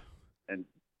 Yeah. And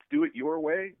do it your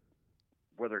way,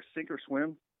 whether sink or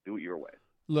swim. Do it your way.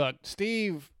 Look,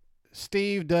 Steve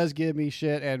does give me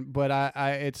shit, but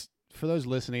I it's for those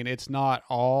listening, it's not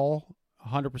all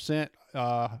 100%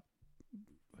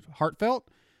 heartfelt.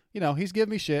 He's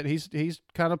giving me shit. He's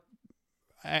kind of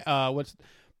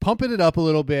pumping it up a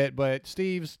little bit, but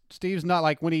Steve's not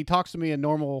like when he talks to me in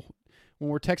normal, when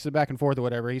we're texting back and forth or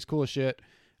whatever. He's cool as shit.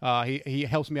 He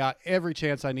helps me out every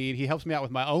chance I need. He helps me out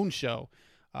with my own show.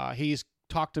 He's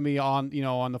talked to me on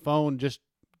the phone, just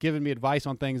giving me advice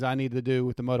on things I need to do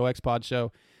with the Moto X Pod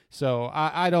show. So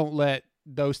I don't let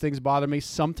those things bother me.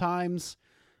 Sometimes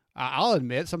I'll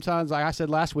admit, sometimes, like I said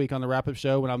last week on the wrap up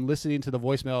show, when I'm listening to the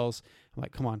voicemails, I'm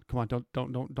like, come on,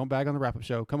 don't bag on the wrap up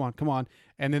show. Come on.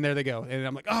 And then there they go. And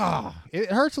I'm like,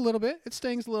 it hurts a little bit. It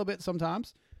stings a little bit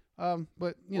sometimes.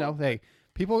 But hey,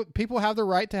 people have the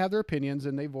right to have their opinions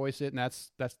and they voice it. And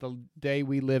that's the day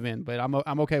we live in, but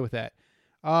I'm okay with that.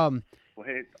 Well,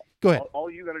 hey, go ahead.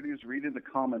 All you got to do is read in the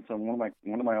comments on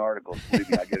one of my articles. Believe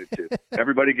me, I get it too.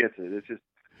 Everybody gets it. It's just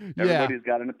everybody's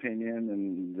got an opinion,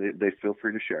 and they feel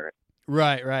free to share it.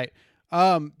 Right.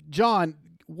 John,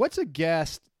 what's a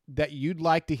guest that you'd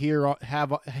like to hear on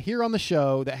the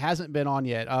show that hasn't been on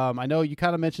yet? I know you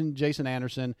kind of mentioned Jason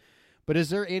Anderson, but is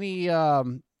there any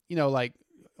like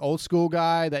old school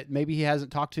guy that maybe he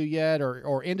hasn't talked to yet,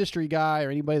 or industry guy, or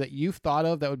anybody that you've thought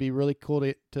of that would be really cool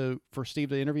for Steve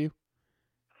to interview?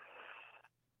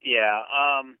 Yeah.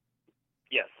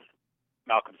 Yes.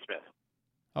 Malcolm Smith.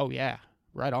 Oh yeah.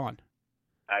 Right on.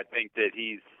 I think that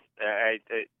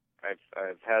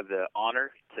I've had the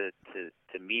honor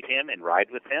to meet him and ride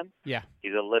with him. Yeah.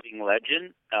 He's a living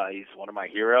legend. He's one of my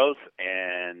heroes,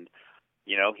 and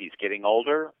he's getting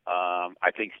older.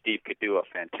 I think Steve could do a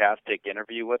fantastic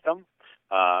interview with him.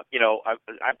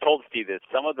 I've told Steve that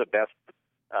some of the best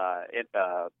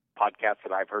podcasts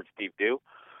that I've heard Steve do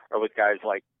are with guys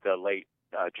like the late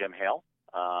Jim Hale,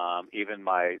 even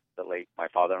my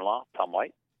father-in-law, Tom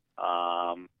White,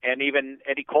 and even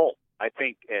Eddie Cole. I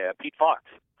think Pete Fox.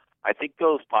 I think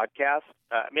those podcasts,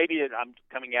 maybe I'm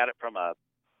coming at it from as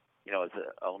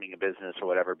owning a business or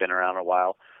whatever, been around a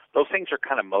while. Those things are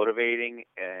kind of motivating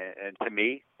and to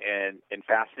me and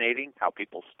fascinating how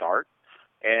people start.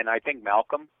 And I think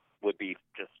Malcolm would be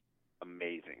just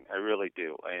amazing. I really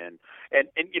do. And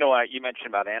you mentioned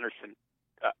about Anderson.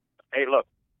 Hey, look,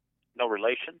 no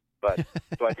relation, but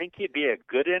do I think he'd be a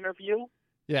good interview?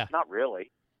 Yeah. Not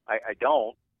really. I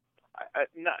don't.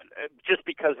 Not just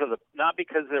because not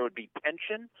because there would be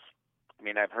tension. I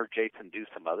mean, I've heard Jason do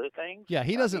some other things. Yeah,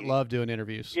 he doesn't love doing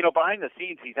interviews. Behind the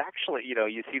scenes, he's actually,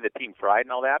 you see the Team Fried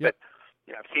and all that, yep.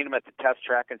 But I've seen him at the test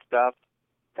track and stuff.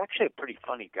 He's actually a pretty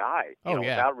funny guy.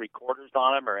 Without recorders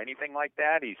on him or anything like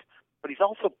that. But he's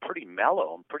also pretty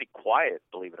mellow and pretty quiet,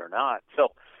 believe it or not. So,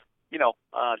 do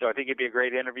I think it'd be a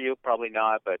great interview? Probably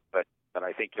not, but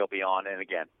I think he'll be on. And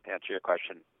again, to answer your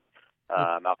question,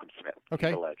 Malcolm Smith. Okay.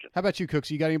 He's a legend. How about you, Cooks?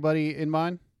 You got anybody in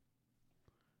mind?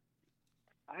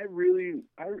 I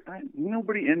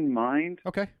nobody in mind.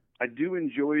 Okay. I do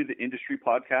enjoy the industry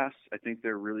podcasts. I think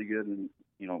they're really good, and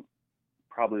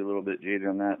probably a little bit jaded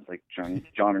on that. Like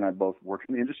John and I both work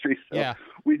in the industry, so yeah.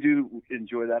 We do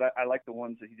enjoy that. I like the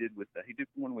ones that he did he did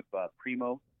one with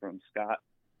Primo from Scott.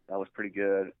 That was pretty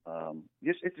good.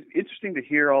 It's interesting to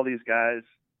hear all these guys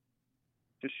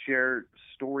just share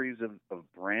stories of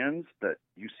brands that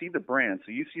you see the brand,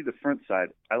 so you see the front side.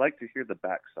 I like to hear the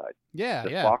back side. Yeah, the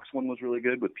Fox one was really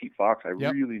good with Pete Fox. I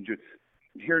yep. really enjoyed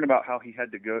hearing about how he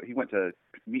had to go. He went to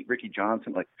meet Ricky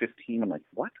Johnson like 15. I'm like,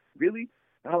 what? Really?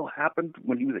 That all happened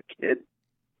when he was a kid?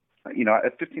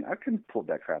 At 15, I couldn't pull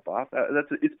that crap off.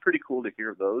 It's pretty cool to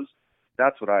hear those.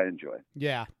 That's what I enjoy.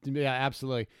 Yeah,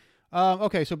 absolutely.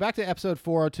 Okay, so back to episode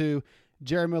 402.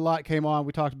 Jeremy Lott came on.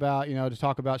 We talked about, to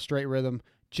talk about straight rhythm.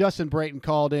 Justin Brayton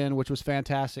called in, which was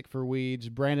fantastic for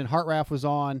Weege. Brandon Hartraff was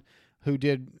on, who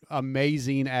did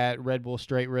amazing at Red Bull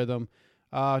straight rhythm.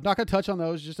 Not going to touch on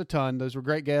those, just a ton. Those were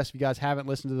great guests. If you guys haven't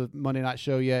listened to the Monday night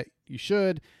show yet, you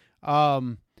should.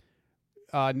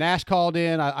 Nash called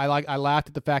in. I laughed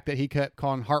at the fact that he kept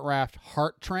calling Hartraff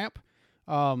Heart Tramp.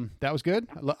 That was good.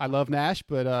 I love Nash,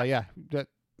 but yeah.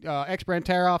 X-Brand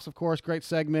Tear-Offs, of course, great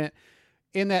segment.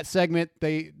 In that segment,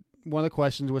 one of the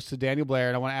questions was to Daniel Blair,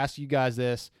 and I want to ask you guys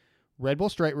this. Red Bull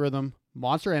Straight Rhythm,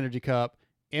 Monster Energy Cup,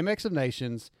 MX of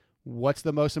Nations, what's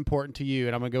the most important to you?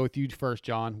 And I'm going to go with you first,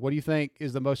 John. What do you think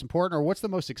is the most important, or what's the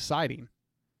most exciting?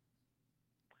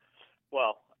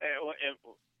 Well,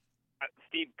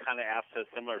 Steve kind of asked a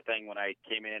similar thing when I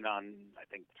came in on, I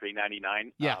think,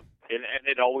 $3.99. Yeah. And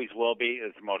it always will be,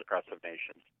 is Motocross of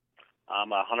Nations.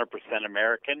 I'm 100%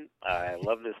 American. I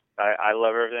love this. I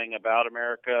love everything about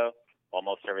America,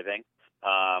 almost everything.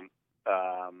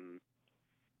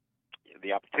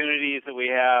 The opportunities that we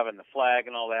have and the flag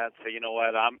and all that. So you know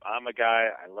what? I'm a guy.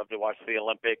 I love to watch the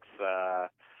Olympics. I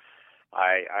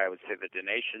would say the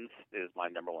Nations is my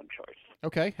number one choice.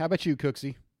 Okay. How about you,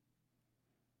 Cooksey?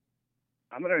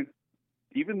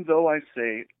 Even though I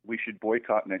say we should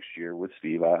boycott next year with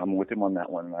Steve, I'm with him on that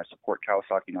one, and I support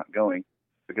Kawasaki not going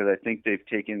because I think they've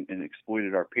taken and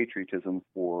exploited our patriotism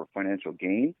for financial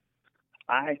gain.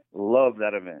 I love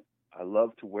that event. I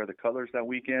love to wear the colors that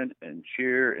weekend and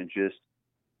cheer and just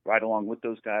ride along with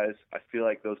those guys. I feel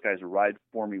like those guys ride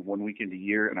for me one weekend a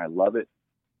year, and I love it.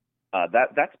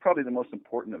 That's probably the most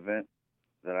important event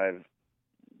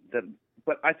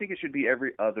but I think it should be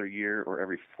every other year or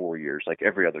every 4 years, like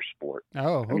every other sport.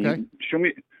 Oh, okay. I mean, show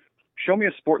me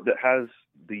a sport that has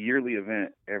the yearly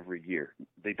event every year.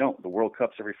 They don't. The World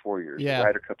Cup's every 4 years. Yeah. The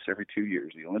Ryder Cup's every 2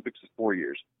 years. The Olympics is 4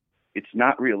 years. It's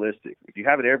not realistic. If you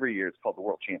have it every year, it's called the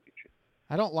World Championship.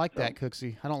 I don't like that,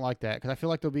 Cooksey. I don't like that because I feel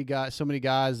like there'll be so many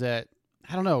guys that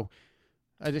I don't know.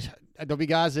 There'll be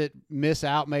guys that miss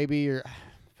out maybe, or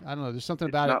I don't know. There's something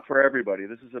about it. It's not for everybody.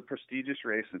 This is a prestigious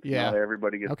race. It's not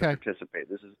everybody gets to participate.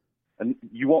 And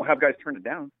you won't have guys turn it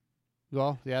down.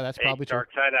 Well, yeah, that's probably true.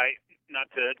 Darkside, not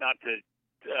to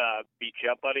beat you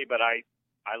up, buddy, but I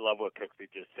love what Cooksey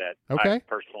just said. Okay.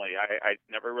 Personally, I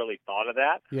never really thought of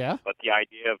that. Yeah. But the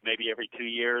idea of maybe every 2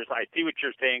 years, I see what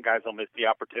you're saying. Guys will miss the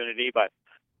opportunity, but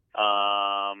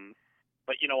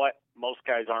you know what? Most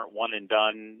guys aren't one and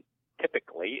done.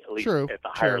 Typically, at least at the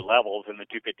higher levels in the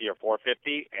 250 or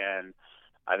 450, and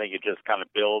I think it just kind of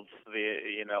builds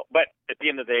But at the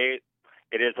end of the day,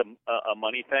 it is a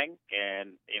money thing,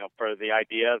 and for the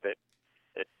idea that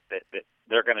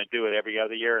they're going to do it every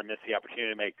other year and miss the opportunity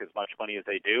to make as much money as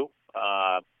they do,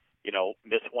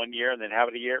 miss 1 year and then have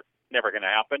it a year, never going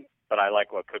to happen. But I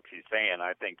like what Cooksey's saying.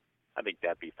 I think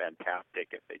that'd be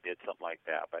fantastic if they did something like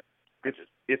that. But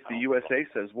if the USA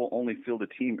says we'll only field a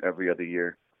team every other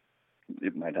year,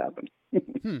 it might happen.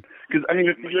 Because I mean,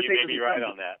 if the USA you may be right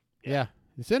on that. Yeah,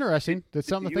 it's interesting. That's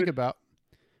something to think about.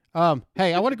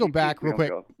 Hey, I want to go back real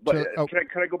quick. But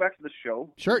can I go back to the show?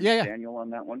 Sure. Yeah. Daniel on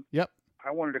that one. Yep.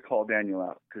 I wanted to call Daniel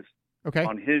out because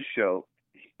on his show,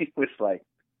 he was like,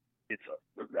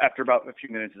 after about a few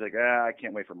minutes, he's like, I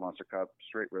can't wait for Monster Cup,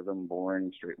 straight rhythm,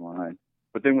 boring, straight line.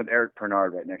 But then with Eric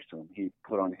Pernard right next to him, he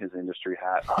put on his industry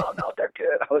hat. Oh, no, they're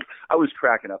good. I was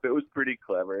cracking up. It was pretty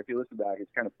clever. If you listen back, it's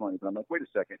kind of funny. But I'm like, wait a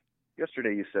second.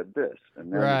 Yesterday you said this, and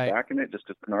now you're backing it just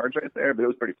because Pernard's right there. But it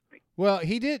was pretty funny. Well,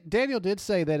 Daniel did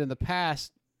say that in the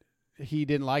past he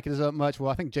didn't like it as much. Well,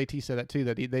 I think JT said that too,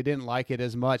 that they didn't like it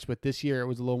as much. But this year it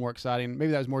was a little more exciting.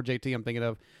 Maybe that was more JT I'm thinking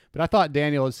of. But I thought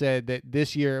Daniel had said that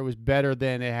this year it was better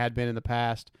than it had been in the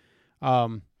past.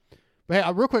 But hey,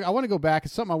 real quick, I want to go back.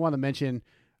 It's something I want to mention.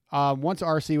 Once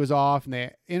RC was off and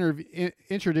they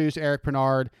introduced Eric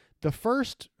Pernard, the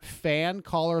first fan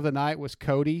caller of the night was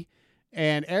Cody.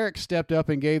 And Eric stepped up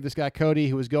and gave this guy Cody,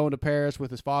 who was going to Paris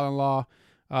with his father-in-law,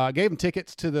 gave him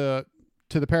tickets to the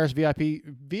Paris VIP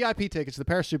tickets to the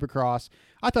Paris Supercross.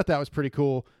 I thought that was pretty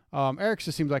cool. Eric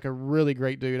just seems like a really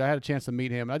great dude. I had a chance to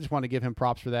meet him. I just want to give him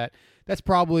props for that. That's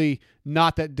probably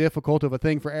not that difficult of a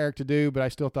thing for Eric to do, but I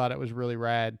still thought it was really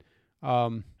rad.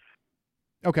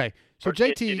 Okay, so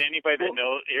JT. And anybody that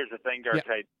knows, here's the thing,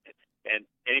 Darkside, and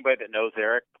anybody that knows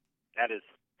Eric, that is,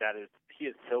 he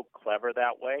is so clever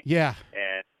that way. Yeah.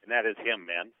 And that is him,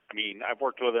 man. I mean, I've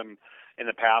worked with him in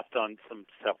the past on some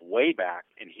stuff way back,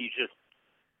 and he's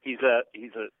a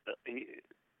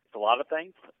lot of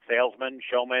things: salesman,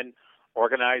 showman,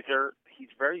 organizer. He's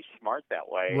very smart that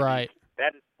way. Right.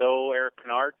 That is so Eric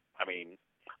Pernard. I mean,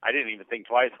 I didn't even think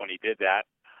twice when he did that,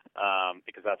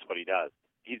 because that's what he does.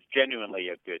 He's genuinely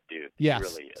a good dude. Yes, he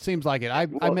really is. Seems like it.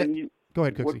 Go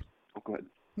ahead, Cooksey. Go ahead.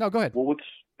 No, go ahead. Well,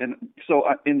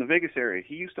 in the Vegas area,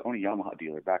 he used to own a Yamaha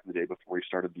dealer back in the day before he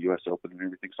started the U.S. Open and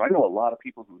everything. So I know a lot of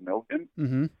people who know him.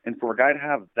 Mm-hmm. And for a guy to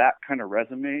have that kind of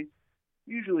resume,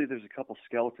 usually there's a couple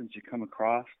skeletons you come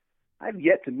across. I've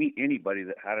yet to meet anybody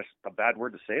that had a bad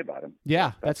word to say about him.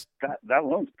 Yeah, that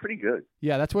alone's pretty good.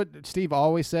 Yeah, that's what Steve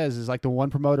always says is like the one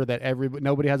promoter that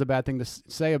nobody has a bad thing to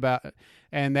say about,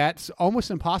 and that's almost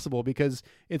impossible because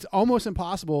it's almost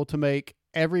impossible to make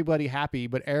everybody happy.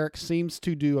 But Eric seems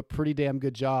to do a pretty damn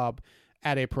good job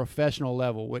at a professional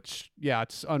level, which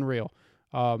it's unreal.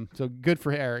 So good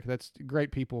for Eric. That's great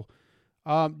people.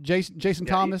 Jason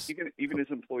Thomas, even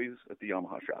his employees at the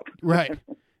Yamaha shop. Right.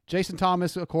 Jason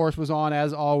Thomas, of course, was on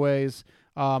as always.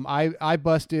 I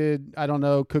busted, I don't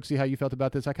know, Cooksey, how you felt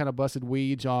about this. I kind of busted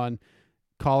Weege on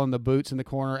calling the boots in the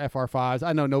corner FR5s.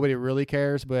 I know nobody really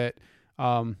cares, but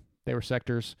they were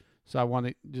sectors. So I want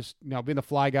to just, being the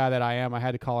fly guy that I am, I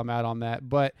had to call him out on that.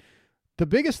 But the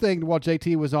biggest thing while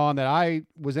JT was on that I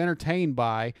was entertained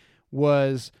by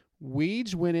was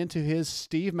Weege went into his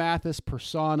Steve Mathis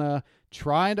persona,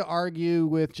 trying to argue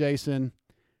with Jason.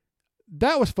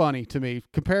 That was funny to me.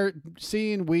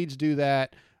 Seeing Weege do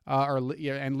that,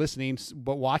 and listening,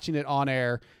 but watching it on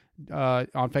air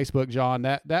on Facebook, John,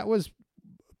 that was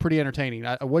pretty entertaining.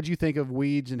 What do you think of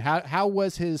Weege, and how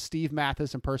was his Steve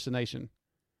Mathis impersonation?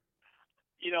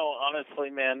 Honestly,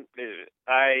 man,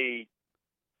 I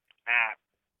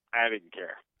didn't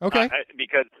care. Okay.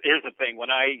 Because here's the thing: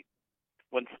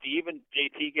 when Steve and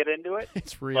JT get into it,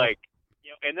 it's real. Like,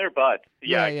 and they're buds.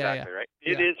 Yeah, exactly, right.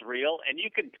 It is real, and you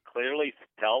can clearly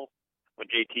tell when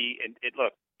JT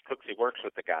look, Cooksey works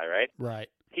with the guy, right? Right.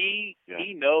 He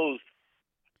knows.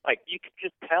 Like, you can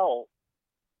just tell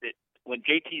that when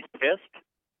JT's pissed.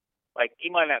 Like, he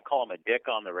might not call him a dick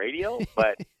on the radio,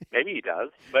 but maybe he does.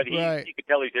 But you can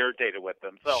tell he's irritated with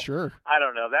them. So sure. I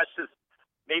don't know. That's just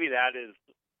maybe that is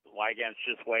Wygant's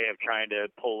just way of trying to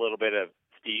pull a little bit of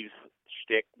Steve's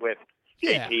shtick with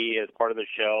JT as part of the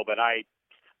show. But I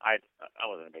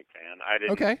wasn't a big fan. I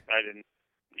didn't. Okay. I didn't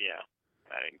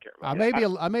care about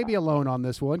it. I may be alone on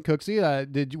this one,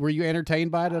 Cooksey. Were you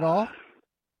entertained by it at all?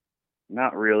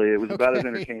 Not really. It was about as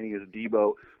entertaining as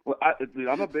Debo. Well,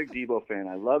 I'm a big Debo fan.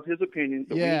 I love his opinions.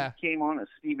 But when he came on as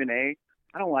Stephen A.,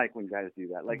 I don't like when guys do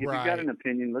that. Like, if you got an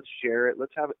opinion, let's share it.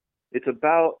 Let's have it. It's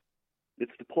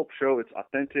the Pulp show. It's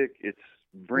authentic. It's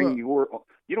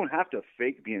you don't have to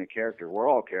fake being a character. We're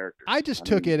all characters. I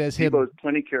took it as him. Debo's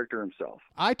plenty character himself.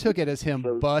 I took it as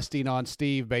him busting on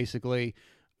Steve, basically,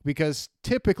 because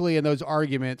typically in those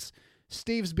arguments,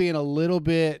 Steve's being a little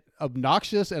bit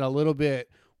obnoxious and a little bit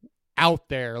out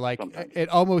there, like sometimes. It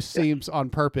almost seems on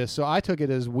purpose. So I took it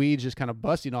as Weege just kind of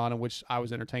busting on him, which I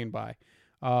was entertained by.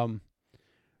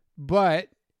 But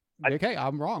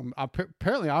I'm wrong.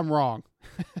 Apparently I'm wrong.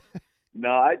 No,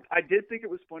 I did think it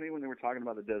was funny when they were talking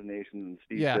about the designations and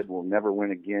Steve said we'll never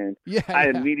win again. I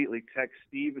immediately texted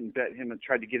Steve and bet him and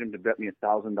tried to get him to bet me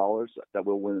 $1,000 that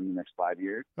we'll win in the next 5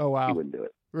 years. Oh wow. He wouldn't do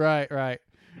it. Right.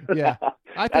 Yeah.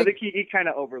 I think he kind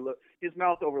of his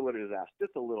mouth overloaded his ass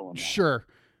just a little. Sure.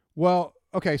 Well,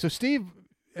 okay, so Steve,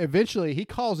 eventually, he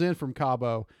calls in from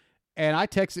Cabo, and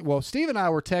Steve and I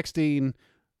were texting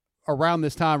around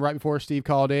this time, right before Steve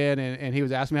called in, and he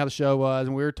was asking me how the show was,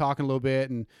 and we were talking a little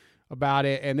bit about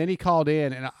it, and then he called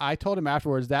in, and I told him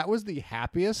afterwards, that was the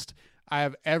happiest I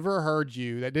have ever heard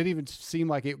you. That didn't even seem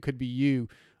like it could be you.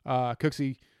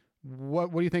 Cooksey,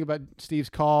 what do you think about Steve's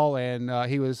call? And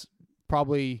he was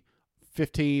probably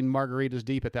 15 margaritas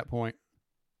deep at that point.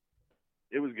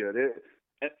 It was good.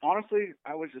 Honestly,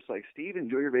 I was just like, Steve,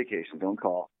 enjoy your vacation. Don't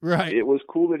call. Right. It was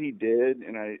cool that he did,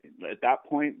 and at that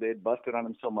point they had busted on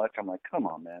him so much. I'm like, come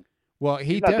on, man. Well,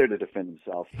 he's not there to defend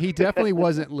himself. He definitely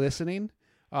wasn't listening,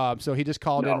 so he just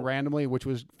called in randomly, which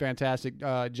was fantastic.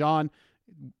 John,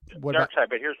 what Darkside?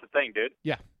 But here's the thing, dude.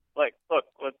 Yeah. Like, look,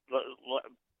 let's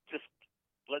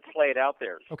lay it out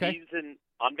there. Okay. Steve's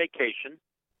on vacation,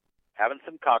 having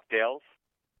some cocktails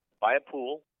by a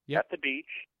pool at the beach.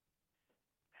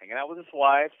 Hanging out with his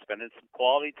wife, spending some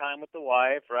quality time with the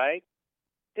wife, right?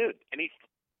 Dude, and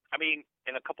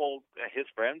and a couple of his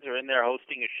friends are in there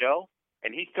hosting a show,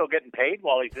 and he's still getting paid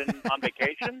while he's on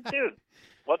vacation? Dude,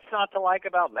 what's not to like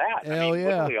about that? Hell yeah.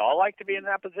 Wouldn't we all like to be in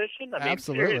that position?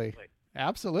 Absolutely. Seriously.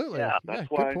 Absolutely. Yeah,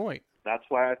 good point. That's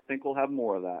why I think we'll have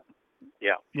more of that.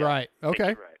 Yeah. Right. Okay.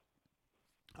 Right.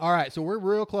 All right, so we're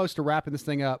real close to wrapping this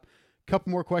thing up. A couple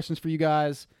more questions for you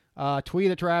guys. Tweet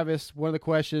at Travis. One of the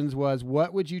questions was,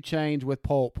 what would you change with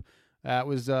Pulp? That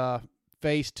was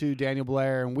face to Daniel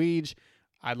Blair and Weege.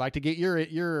 I'd like to get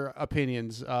your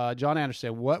opinions. John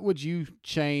Anderson, what would you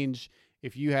change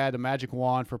if you had a magic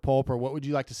wand for Pulp, or what would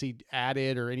you like to see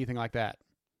added or anything like that?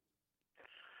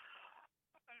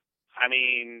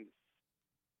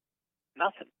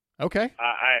 Nothing. Okay.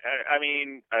 I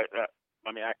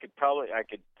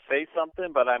could say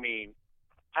something, but I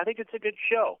think it's a good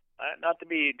show. Not to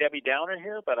be Debbie Downer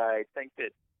here, but I think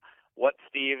that what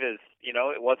Steve is,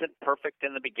 it wasn't perfect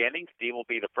in the beginning. Steve will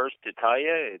be the first to tell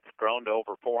you it's grown to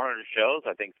over 400 shows.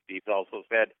 I think Steve also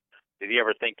said, did he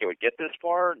ever think it would get this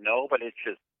far? No, but it's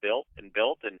just built.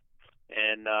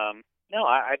 No,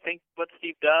 I think what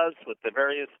Steve does with the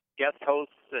various guest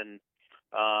hosts and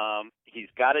he's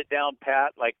got it down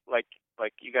pat, like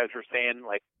you guys were saying,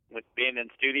 like with being in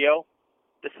studio.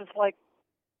 This is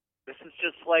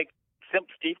just like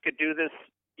Steve could do this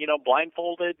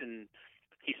blindfolded, and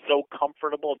he's so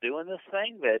comfortable doing this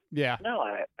thing that no,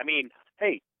 I mean,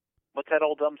 hey, what's that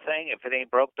old dumb saying? If it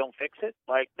ain't broke, don't fix it.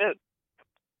 Like, dude,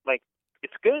 like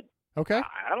it's good. Okay.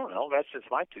 I don't know. That's just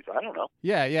my two. I don't know.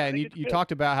 Yeah, and you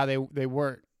talked about how they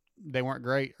weren't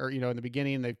great, or in the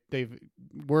beginning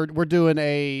we're doing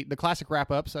the classic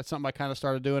wrap ups. That's something I kind of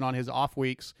started doing on his off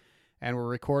weeks, and we're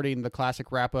recording the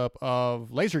classic wrap up of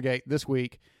Lasergate this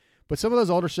week. But some of those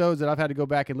older shows that I've had to go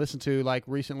back and listen to, like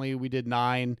recently we did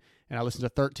 9, and I listened to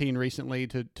 13 recently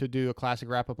to do a classic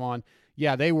wrap up on.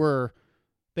 Yeah, they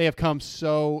have come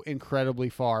so incredibly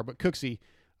far. But Cooksey,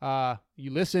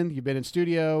 you listened, you've been in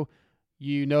studio.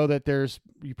 You know that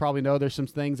you probably know there's some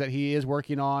things that he is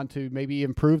working on to maybe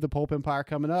improve the Pulp Empire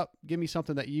coming up. Give me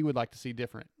something that you would like to see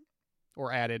different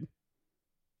or added.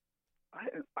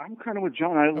 I'm kind of with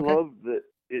John. I love that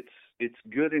it's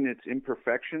good in its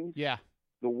imperfections. Yeah.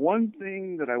 The one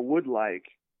thing that I would like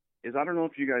is, I don't know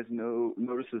if you guys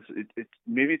notice this.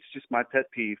 Maybe it's just my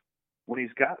pet peeve. When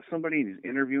he's got somebody and he's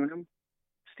interviewing him,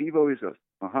 Steve always goes,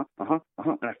 and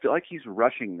I feel like he's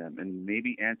rushing them and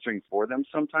maybe answering for them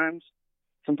sometimes.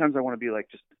 Sometimes I want to be like,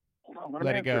 just hold on,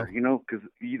 let him answer, because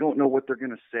you don't know what they're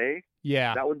going to say.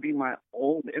 Yeah. That would be my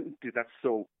own, dude, that's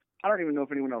so, I don't even know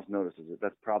if anyone else notices it.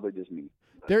 That's probably just me.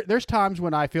 There's times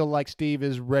when I feel like Steve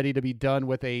is ready to be done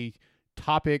with a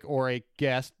topic or a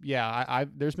guest. Yeah,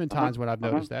 there's been times when I've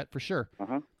noticed that, for sure.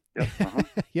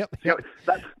 Yep.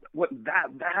 That's what that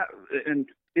and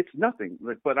it's nothing.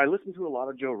 But I listen to a lot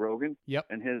of Joe Rogan. Yep.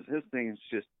 And his thing is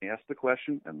just ask the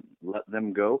question and let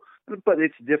them go. But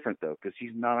it's different though, because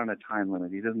he's not on a time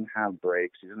limit. He doesn't have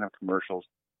breaks. He doesn't have commercials.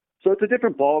 So it's a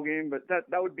different ball game. But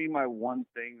that would be my one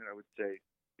thing that I would say,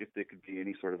 if there could be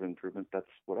any sort of improvement. That's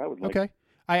what I would like. Okay.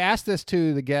 I asked this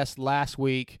to the guests last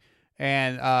week,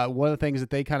 and one of the things that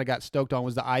they kind of got stoked on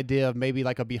was the idea of maybe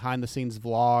like a behind-the-scenes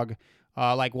vlog,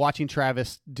 like watching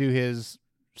Travis do his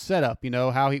setup,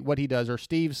 what he does, or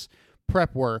Steve's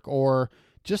prep work, or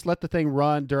just let the thing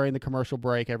run during the commercial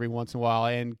break every once in a while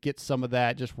and get some of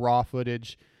that just raw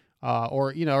footage,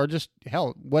 or just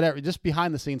hell, whatever, just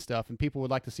behind-the-scenes stuff, and people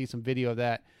would like to see some video of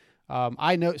that.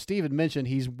 I know Steve had mentioned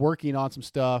he's working on some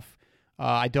stuff.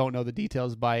 I don't know the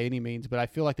details by any means, but I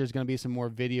feel like there's going to be some more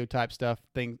video type stuff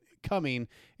coming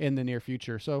in the near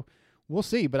future. So we'll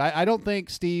see. But I don't think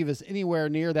Steve is anywhere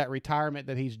near that retirement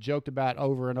that he's joked about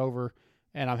over and over,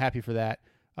 and I'm happy for that.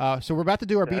 So we're about to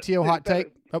do our BTO hot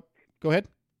take. Oh, go ahead.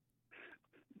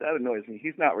 That annoys me.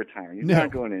 He's not retiring. He's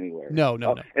not going anywhere. No.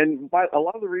 And a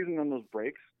lot of the reason on those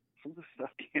breaks, some of the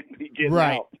stuff can't be getting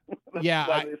out. That's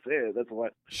why they say it. That's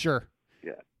what. Sure.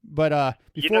 Yeah. But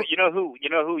before, you know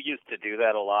who used to do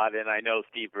that a lot, and I know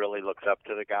Steve really looks up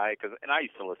to the guy, and I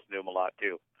used to listen to him a lot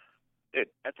too. Dude,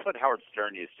 that's what Howard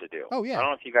Stern used to do. Oh yeah. I don't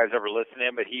know if you guys ever listen to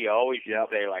him, but he always used to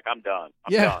say like, "I'm done.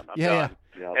 I'm done. Yeah.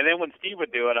 And then when Steve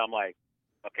would do it, I'm like,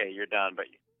 "Okay, you're done, but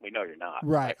we know you're not."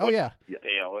 Right. Like, oh yeah.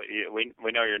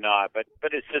 We know you're not, but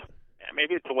it's just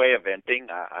maybe it's a way of venting.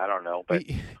 I don't know, but.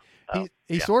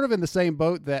 He's sort of in the same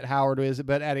boat that Howard is,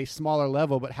 but at a smaller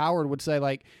level. But Howard would say,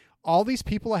 like, all these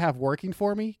people I have working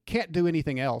for me can't do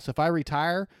anything else. If I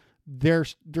retire, they're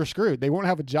screwed. They won't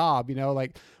have a job.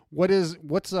 Like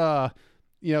what's Sal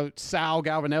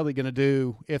Galvanelli going to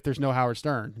do if there's no Howard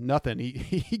Stern? Nothing.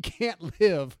 He can't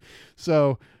live.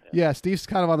 So yeah, Steve's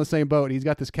kind of on the same boat. He's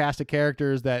got this cast of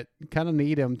characters that kind of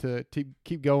need him to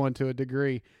keep going to a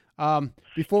degree. Hey,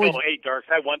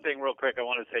 Darkside, one thing real quick I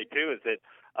want to say too is that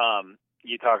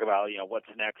you talk about, what's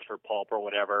next for Pulp or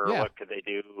whatever, or what could they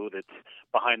do that's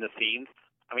behind the scenes.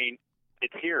 I mean,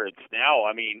 it's here, it's now.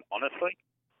 I mean, honestly,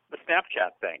 the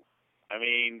Snapchat thing. I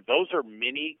mean, those are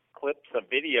mini clips of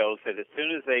videos that as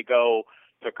soon as they go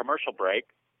to a commercial break,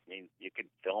 I mean, you could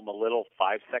film a little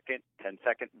 5-second,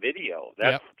 10-second video.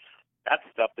 That's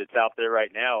stuff that's out there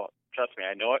right now. Trust me,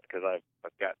 I know it because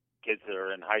I've got kids that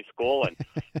are in high school, and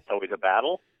it's always a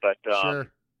battle. But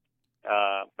sure.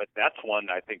 But that's one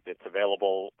I think that's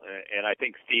available, and I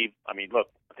think Steve. I mean, look,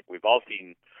 I think we've all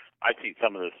seen. I've seen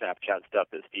some of the Snapchat stuff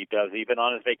that Steve does, even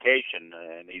on his vacation,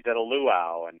 and he's at a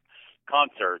luau and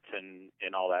concerts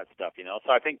and all that stuff.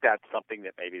 So I think that's something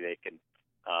that maybe they can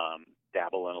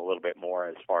dabble in a little bit more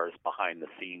as far as behind the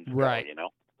scenes. Right. Go,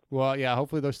 Well, yeah.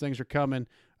 Hopefully those things are coming.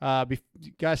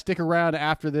 Guys, stick around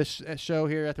after this show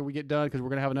here, after we get done, because we're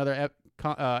gonna have another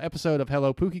episode of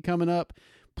Hello Pookie coming up.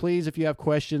 Please, if you have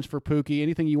questions for Pookie,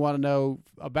 anything you want to know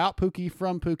about Pookie,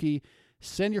 from Pookie,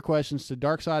 send your questions to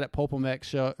Darkside at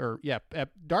Pulpmx at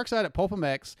Darkside at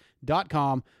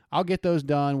Pulpmx.com. I'll get those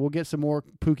done. We'll get some more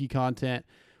Pookie content.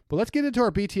 But let's get into our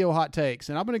BTO hot takes,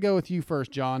 and I'm going to go with you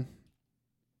first, John.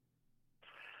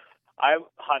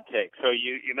 hot take. So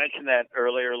you mentioned that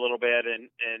earlier a little bit, and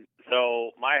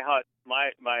so my hot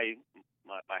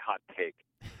take.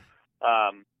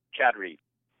 Chad Reed.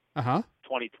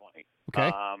 2020.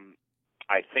 Okay.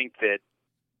 I think that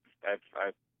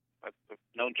I've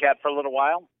known Chad for a little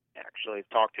while. Actually, I've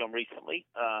talked to him recently.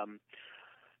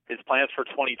 His plans for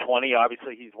 2020.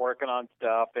 Obviously, he's working on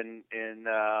stuff, and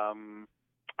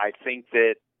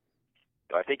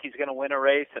I think he's going to win a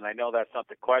race, and I know that's not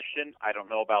the question. I don't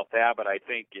know about that, but I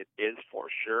think it is for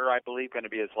sure, I believe, going to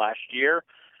be his last year.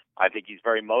 I think he's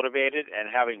very motivated, and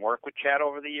having worked with Chad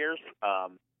over the years,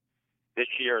 this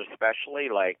year especially,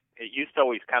 like, it used to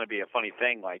always kind of be a funny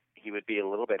thing, like he would be a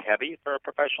little bit heavy for a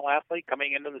professional athlete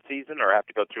coming into the season or have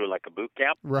to go through like a boot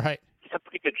camp. Right. He's in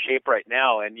pretty good shape right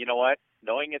now, and you know what?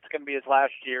 Knowing it's going to be his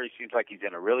last year, he seems like he's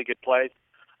in a really good place.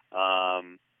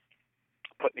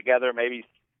 Putting together maybe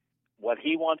what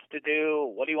he wants to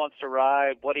do, what he wants to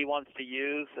ride, what he wants to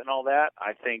use, and all that.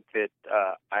 I think that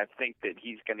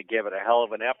he's going to give it a hell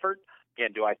of an effort.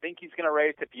 Again, do I think he's going to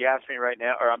race? If you ask me right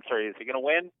now, or I'm sorry, is he going to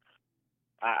win?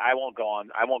 I won't go on.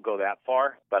 I won't go that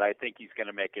far, but I think he's going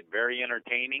to make it very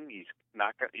entertaining. He's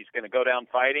going to go down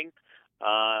fighting.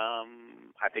 I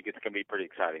think it's going to be pretty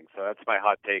exciting. So that's my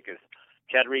hot take: is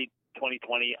Chad Reed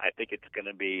 2020. I think it's going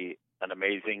to be an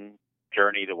amazing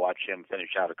journey to watch him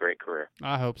finish out a great career.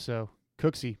 I hope so.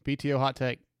 Cooksey, BTO hot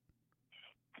take.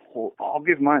 Well, I'll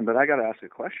give mine, but I got to ask a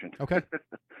question. Okay.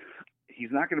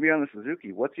 He's not going to be on the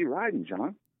Suzuki. What's he riding,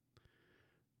 John?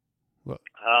 Well,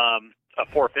 a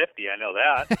 450. I know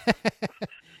that.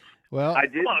 well, I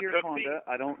did hear Cooksey. Honda.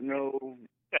 I don't know.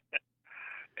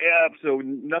 Yeah. So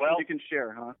nothing you can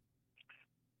share, huh?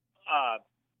 I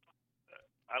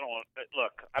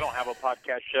don't have a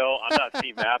podcast show. I'm not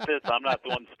Steve Mathis. I'm not the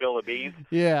one to spill the beans.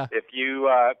 yeah. If you,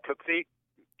 Cooksey,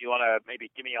 you want to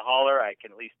maybe give me a holler, I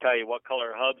can at least tell you what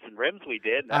color hubs and rims we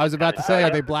did. I was about to say, are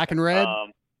they black and red?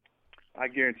 I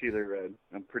guarantee they're red.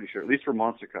 I'm pretty sure. At least for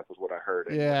Monster Cup is what I heard.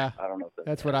 Yeah. I don't know if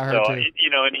that's what I heard so, too.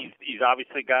 And he's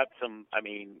obviously got some. I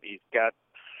mean,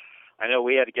 I know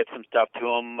we had to get some stuff to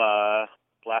him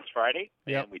last Friday,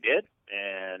 Yep. and we did.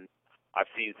 And I've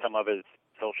seen some of his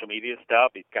social media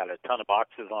stuff. He's got a ton of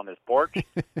boxes on his porch.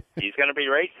 He's going to be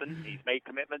racing. He's made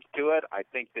commitments to it. I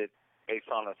think that based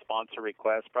on a sponsor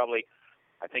request, probably,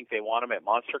 I think they want him at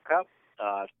Monster Cup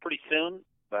pretty soon.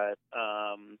 But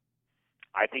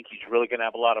I think he's really going to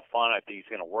have a lot of fun. I think he's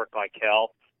going to work like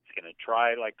hell. He's going to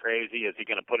try like crazy. Is he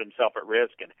going to put himself at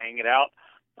risk and hang it out?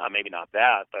 Maybe not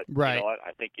that, but right. You know what?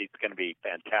 I think he's going to be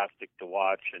fantastic to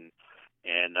watch, and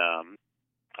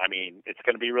I mean, it's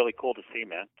going to be really cool to see,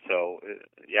 man. So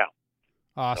yeah,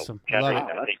 awesome. So, Love it.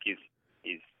 I think he's.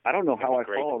 I don't know how I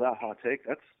great. follow that hot take.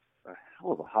 That's a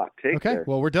hell of a hot take. Okay, there.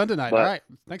 well, we're done tonight. But, all right,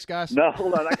 thanks, guys. No,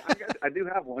 hold on. I do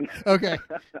have one. Okay,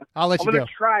 I'll let I'm you going go.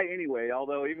 to try anyway,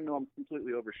 although even though I'm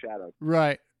completely overshadowed.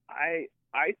 Right. I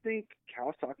think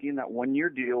Kawasaki in that one-year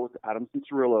deal with Adams and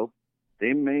Cirillo,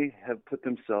 they may have put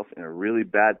themselves in a really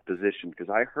bad position because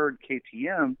I heard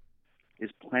KTM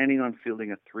is planning on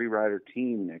fielding a 3-rider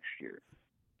team next year.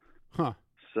 Huh.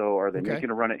 So are they Okay. making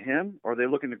a run at him, or are they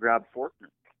looking to grab Faulkner?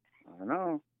 I don't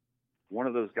know. One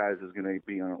of those guys is going to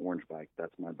be on an orange bike.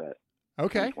 That's my bet.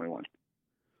 Okay. 2021.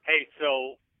 Hey,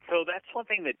 so that's one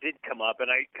thing that did come up,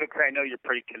 and I know you're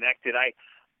pretty connected. I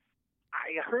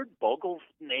heard Bogle's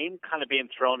name kind of being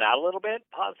thrown out a little bit,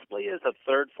 possibly as a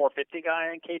third 450 guy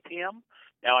on KTM.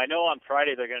 Now, I know on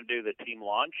Friday they're going to do the team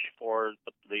launch for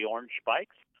the orange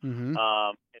bikes, Mm-hmm.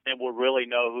 and then we'll really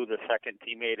know who the second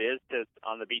teammate is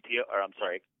on the BTO, or I'm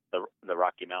sorry, the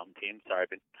Rocky Mountain team. Sorry,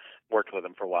 I've been worked with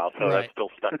them for a while, so Right. that's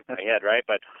still stuck in my head, right?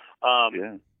 But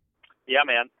yeah,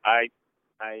 man, I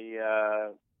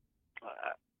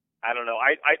don't know.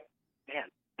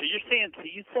 Man. So you're saying? So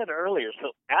you said earlier.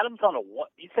 So Adams on a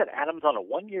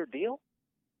 1-year deal.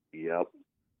 Yep.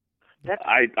 That's,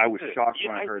 I was shocked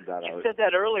when I heard that. You said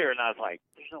that earlier, and I was like,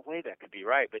 "There's no way that could be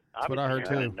right." But That's what I heard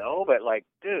obviously, too. No, but like,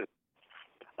 dude.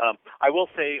 I will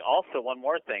say also one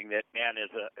more thing that, man,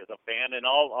 as a fan, and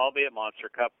I'll be at Monster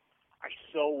Cup. I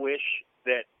so wish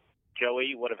that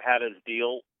Joey would have had his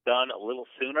deal done a little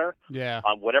sooner. Yeah.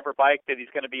 On whatever bike that he's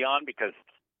going to be on, because,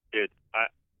 dude, I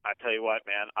tell you what,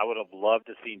 man, I would have loved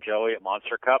to see Joey at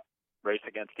Monster Cup race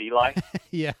against Eli.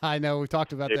 Yeah, I know. We've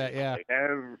talked about that. Yeah.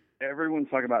 Everyone's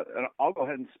talking about it. And I'll go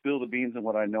ahead and spill the beans on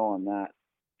what I know on that.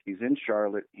 He's in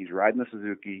Charlotte. He's riding the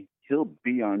Suzuki. He'll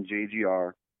be on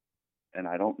JGR. And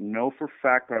I don't know for a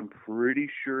fact, but I'm pretty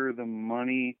sure the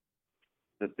money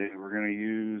that they were going to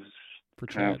use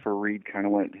for Reed kind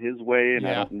of went his way. And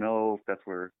I don't know if that's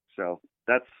where. So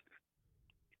that's.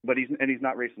 But he's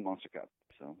not racing Monster Cup.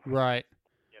 So right.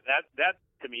 Yeah, that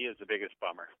to me is the biggest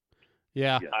bummer.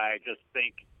 Yeah. I just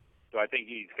think, do I think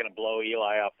he's going to blow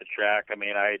Eli off the track? I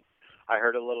mean, I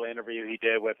heard a little interview he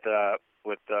did with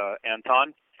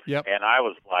Anton. Yep. And I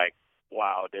was like,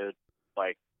 wow, dude,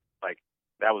 like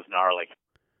that was gnarly.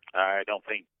 I don't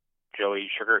think Joey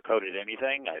sugarcoated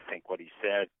anything. I think what he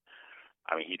said,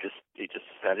 I mean, he just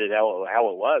said it how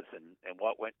it was and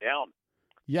what went down.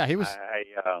 Yeah, he was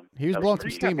blowing some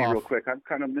steam off. Real quick, I'm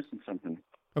kind of missing something.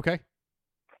 Okay.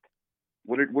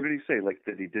 What did he say? Like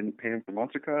that he didn't pay him for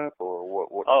Monster Cup, or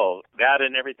what? Oh, that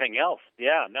and everything else.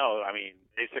 Yeah, no, I mean,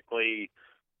 basically,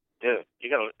 dude,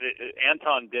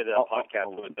 Anton did a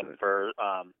podcast with them for,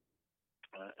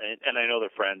 and I know they're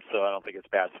friends, so I don't think it's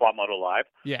bad. Swap Moto Live.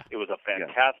 Yeah. It was a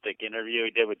fantastic interview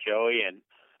he did with Joey, and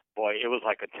boy, it was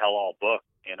like a tell-all book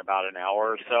in about an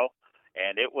hour or so,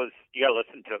 and it was, you got to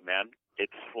listen to it, man.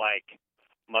 It's like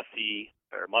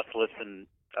must-listen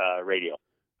radio.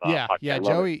 Yeah,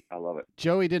 Joey. I love it.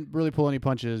 Joey didn't really pull any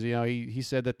punches. You know, he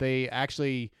said that they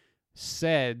actually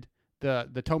said the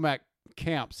Tomac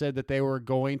camp said that they were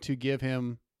going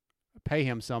to pay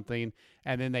him something,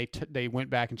 and then they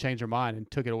went back and changed their mind and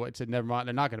took it away. Said never mind,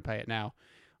 they're not going to pay it now.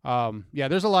 Yeah,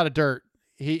 there's a lot of dirt.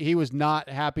 He was not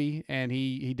happy, and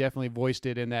he definitely voiced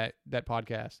it in that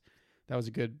podcast. That was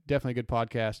definitely a good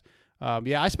podcast.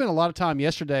 Yeah, I spent a lot of time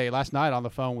last night on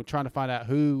the phone with trying to find out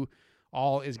who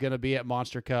all is going to be at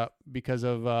Monster Cup because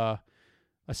of a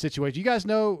situation. You guys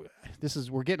know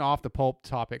we're getting off the pulp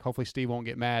topic. Hopefully Steve won't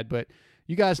get mad, but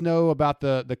you guys know about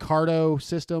the Cardo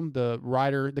system,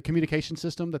 the communication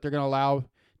system that they're going to allow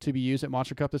to be used at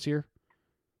Monster Cup this year?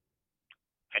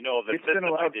 I know of the system.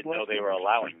 I didn't know they were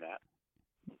allowing that.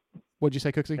 What'd you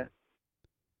say, Cooksey?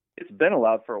 It's been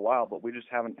allowed for a while, but we just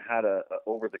haven't had a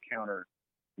over-the-counter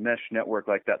mesh network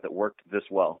like that worked this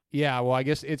well. Yeah, well, I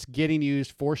guess it's getting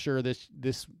used for sure this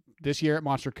year at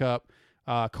Monster Cup.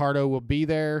 Cardo will be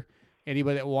there.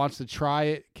 Anybody that wants to try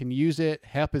it can use it.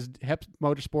 Hep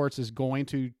Motorsports is going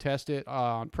to test it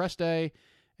on press day,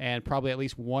 and probably at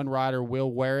least one rider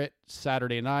will wear it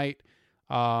Saturday night.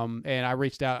 And I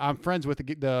reached out. I'm friends with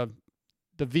the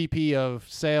VP of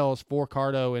sales for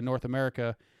Cardo in North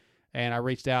America, and I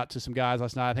reached out to some guys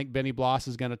last night. I think Benny Bloss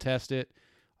is going to test it,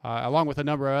 along with a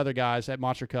number of other guys at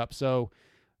Monster Cup. So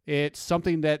it's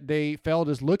something that they felt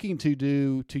is looking to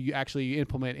do to actually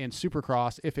implement in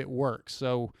Supercross if it works.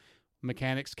 So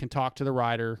mechanics can talk to the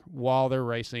rider while they're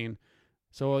racing.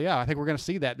 So, yeah, I think we're going to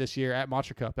see that this year at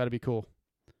Monster Cup. That'd be cool.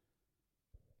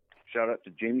 Shout out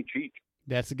to Jamie Cheek.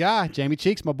 That's the guy. Jamie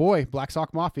Cheeks, my boy, Black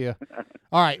Sock Mafia.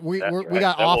 All right, we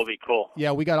got that off. Will be cool.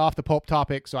 Yeah, we got off the pulp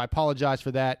topic, so I apologize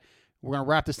for that. We're going to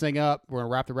wrap this thing up. We're going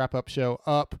to wrap the wrap-up show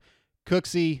up.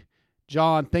 Cooksey,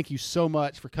 John, thank you so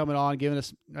much for coming on, giving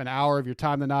us an hour of your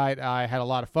time tonight. I had a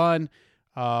lot of fun.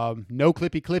 No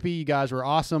clippy. You guys were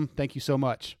awesome. Thank you so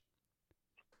much.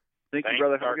 Thank you,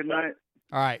 brother. Have a good night.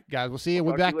 All right, guys, we'll see you.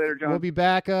 We'll talk to you later, John. We'll be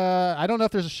back. I don't know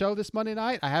if there's a show this Monday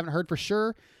night. I haven't heard for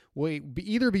sure. We'll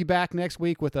either be back next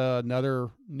week with another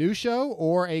new show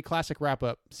or a classic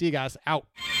wrap-up. See you guys. Out.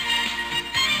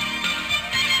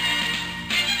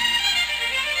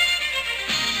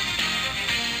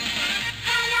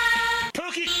 Hello,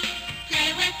 Pookie.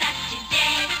 Play with us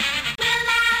today. We'll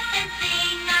laugh and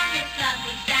sing on this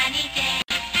lovely sunny day.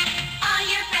 All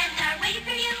your friends are waiting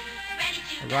for you, ready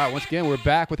to. All right, once again, we're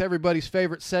back with everybody's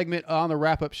favorite segment on the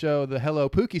wrap-up show, the Hello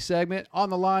Pookie segment. On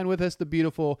the line with us, the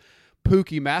beautiful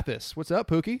Pookie Mathis. What's up,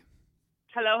 Pookie?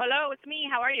 Hello, it's me.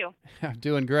 How are you? I'm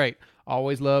doing great.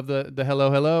 Always love the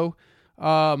hello.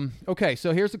 Okay,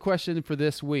 so here's the question for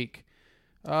this week.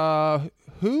 Who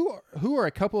are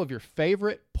a couple of your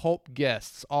favorite pulp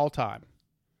guests all time?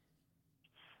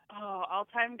 Oh,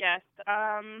 all-time guest.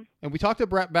 And we talked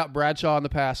about Bradshaw in the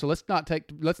past, so let's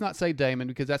not say Damon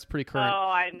because that's pretty current. Oh,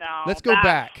 I know. Let's go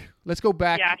back.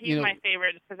 Yeah, he's my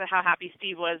favorite just because of how happy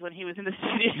Steve was when he was in the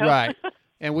studio. Right.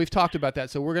 And we've talked about that,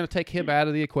 so we're going to take him out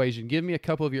of the equation. Give me a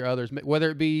couple of your others,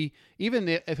 whether it be even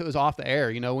if it was off the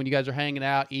air, when you guys are hanging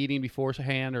out, eating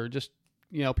beforehand, or just,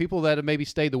 people that have maybe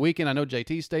stayed the weekend. I know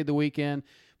JT stayed the weekend,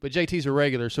 but JT's a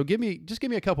regular. So give me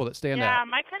a couple that stand out. Yeah,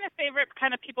 my kind of favorite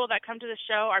kind of people that come to the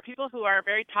show are people who are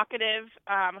very talkative,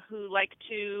 who like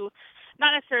to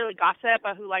not necessarily gossip,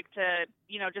 but who like to,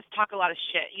 just talk a lot of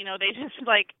shit. They just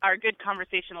are good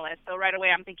conversationalists. So right away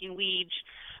I'm thinking Weege,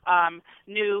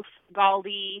 Noof,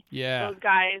 Galdi, those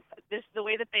guys. The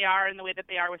way that they are and the way that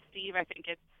they are with Steve, I think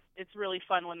it's really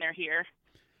fun when they're here.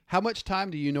 How much time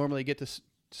do you normally get to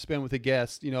spend with a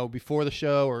guest, before the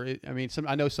show? Or,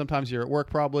 I know sometimes you're at work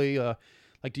probably.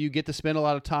 Do you get to spend a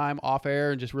lot of time off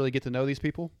air and just really get to know these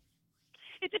people?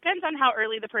 It depends on how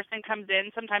early the person comes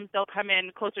in. Sometimes they'll come in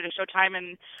closer to showtime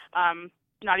and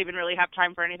not even really have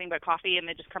time for anything but coffee, and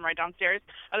they just come right downstairs.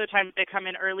 Other times they come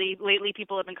in early. Lately,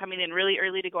 people have been coming in really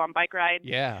early to go on bike rides.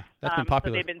 Yeah, that's been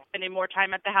popular. So they've been spending more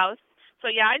time at the house. So,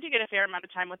 yeah, I do get a fair amount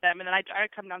of time with them, and then I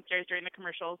come downstairs during the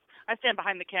commercials. I stand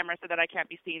behind the camera so that I can't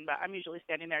be seen, but I'm usually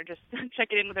standing there just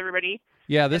checking in with everybody.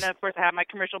 Yeah, And then, of course, I have my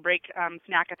commercial break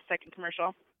snack at the second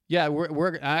commercial. Yeah,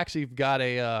 I actually got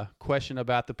a question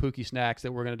about the Pookie snacks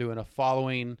that we're going to do in a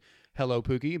following Hello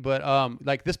Pookie. But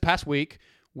like this past week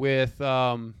with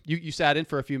you sat in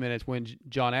for a few minutes when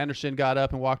John Anderson got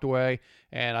up and walked away,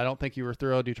 and I don't think you were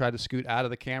thrilled. You tried to scoot out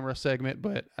of the camera segment,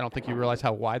 but I don't think you realized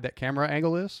how wide that camera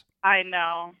angle is. I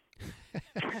know.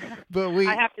 But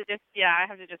I have to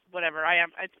just whatever. I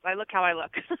look how I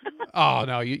look. Oh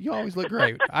no, you always look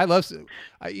great.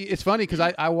 It's funny because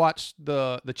I watched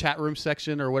the chat room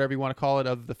section or whatever you want to call it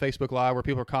of the Facebook Live where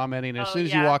people are commenting, and as soon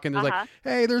as you walk in, there's like,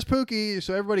 hey, there's Pookie,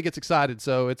 so everybody gets excited.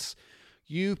 So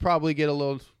you probably get a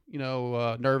little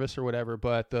nervous or whatever,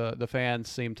 but the fans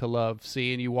seem to love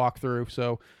seeing you walk through.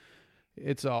 So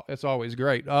it's always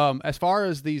great. As far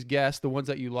as these guests, the ones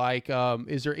that you like,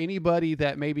 is there anybody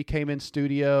that maybe came in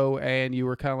studio and you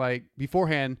were kind of like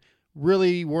beforehand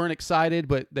really weren't excited,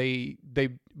 but they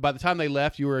by the time they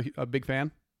left, you were a big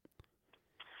fan?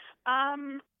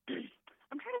 I'm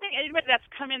trying to think anybody that's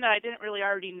come in that I didn't really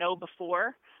already know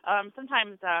before.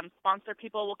 Sometimes sponsor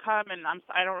people will come, and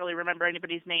I don't really remember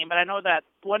anybody's name, but I know that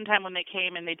one time when they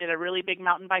came and they did a really big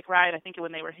mountain bike ride, I think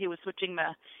when he was switching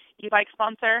the e-bike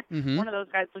sponsor, one of those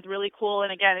guys was really cool.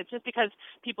 And again, it's just because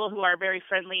people who are very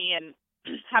friendly and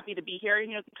happy to be here,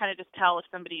 kind of just tell if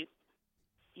somebody's,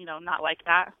 not like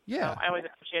that. Yeah. So I always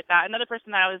appreciate that. Another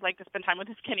person that I always like to spend time with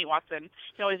is Kenny Watson.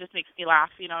 He always just makes me laugh,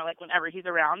 like whenever he's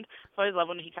around. So I always love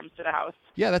when he comes to the house.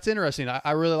 Yeah, that's interesting.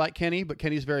 I really like Kenny, but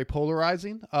Kenny's very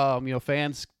polarizing.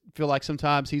 Fans feel like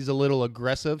sometimes he's a little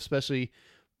aggressive, especially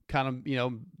kind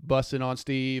of, busting on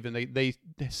Steve, and they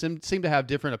seem to have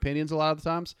different opinions a lot of the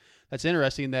times. That's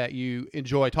interesting that you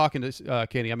enjoy talking to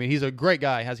Kenny. I mean, he's a great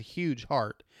guy, has a huge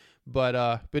heart,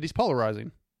 but he's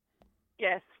polarizing.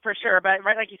 Yes, for sure. But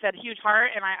right, like you said, huge heart,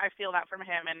 and I feel that from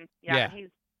him. And he's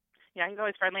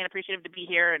always friendly and appreciative to be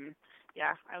here, and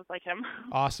I always like him.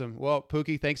 Awesome. Well,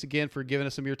 Pookie, thanks again for giving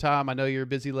us some of your time. I know you're a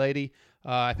busy lady.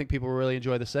 I think people will really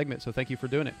enjoy the segment, so thank you for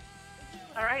doing it.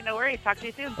 All right, no worries. Talk to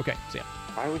you soon. Okay, see ya.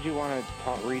 Why would you want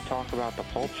to re-talk about the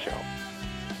Pulp show?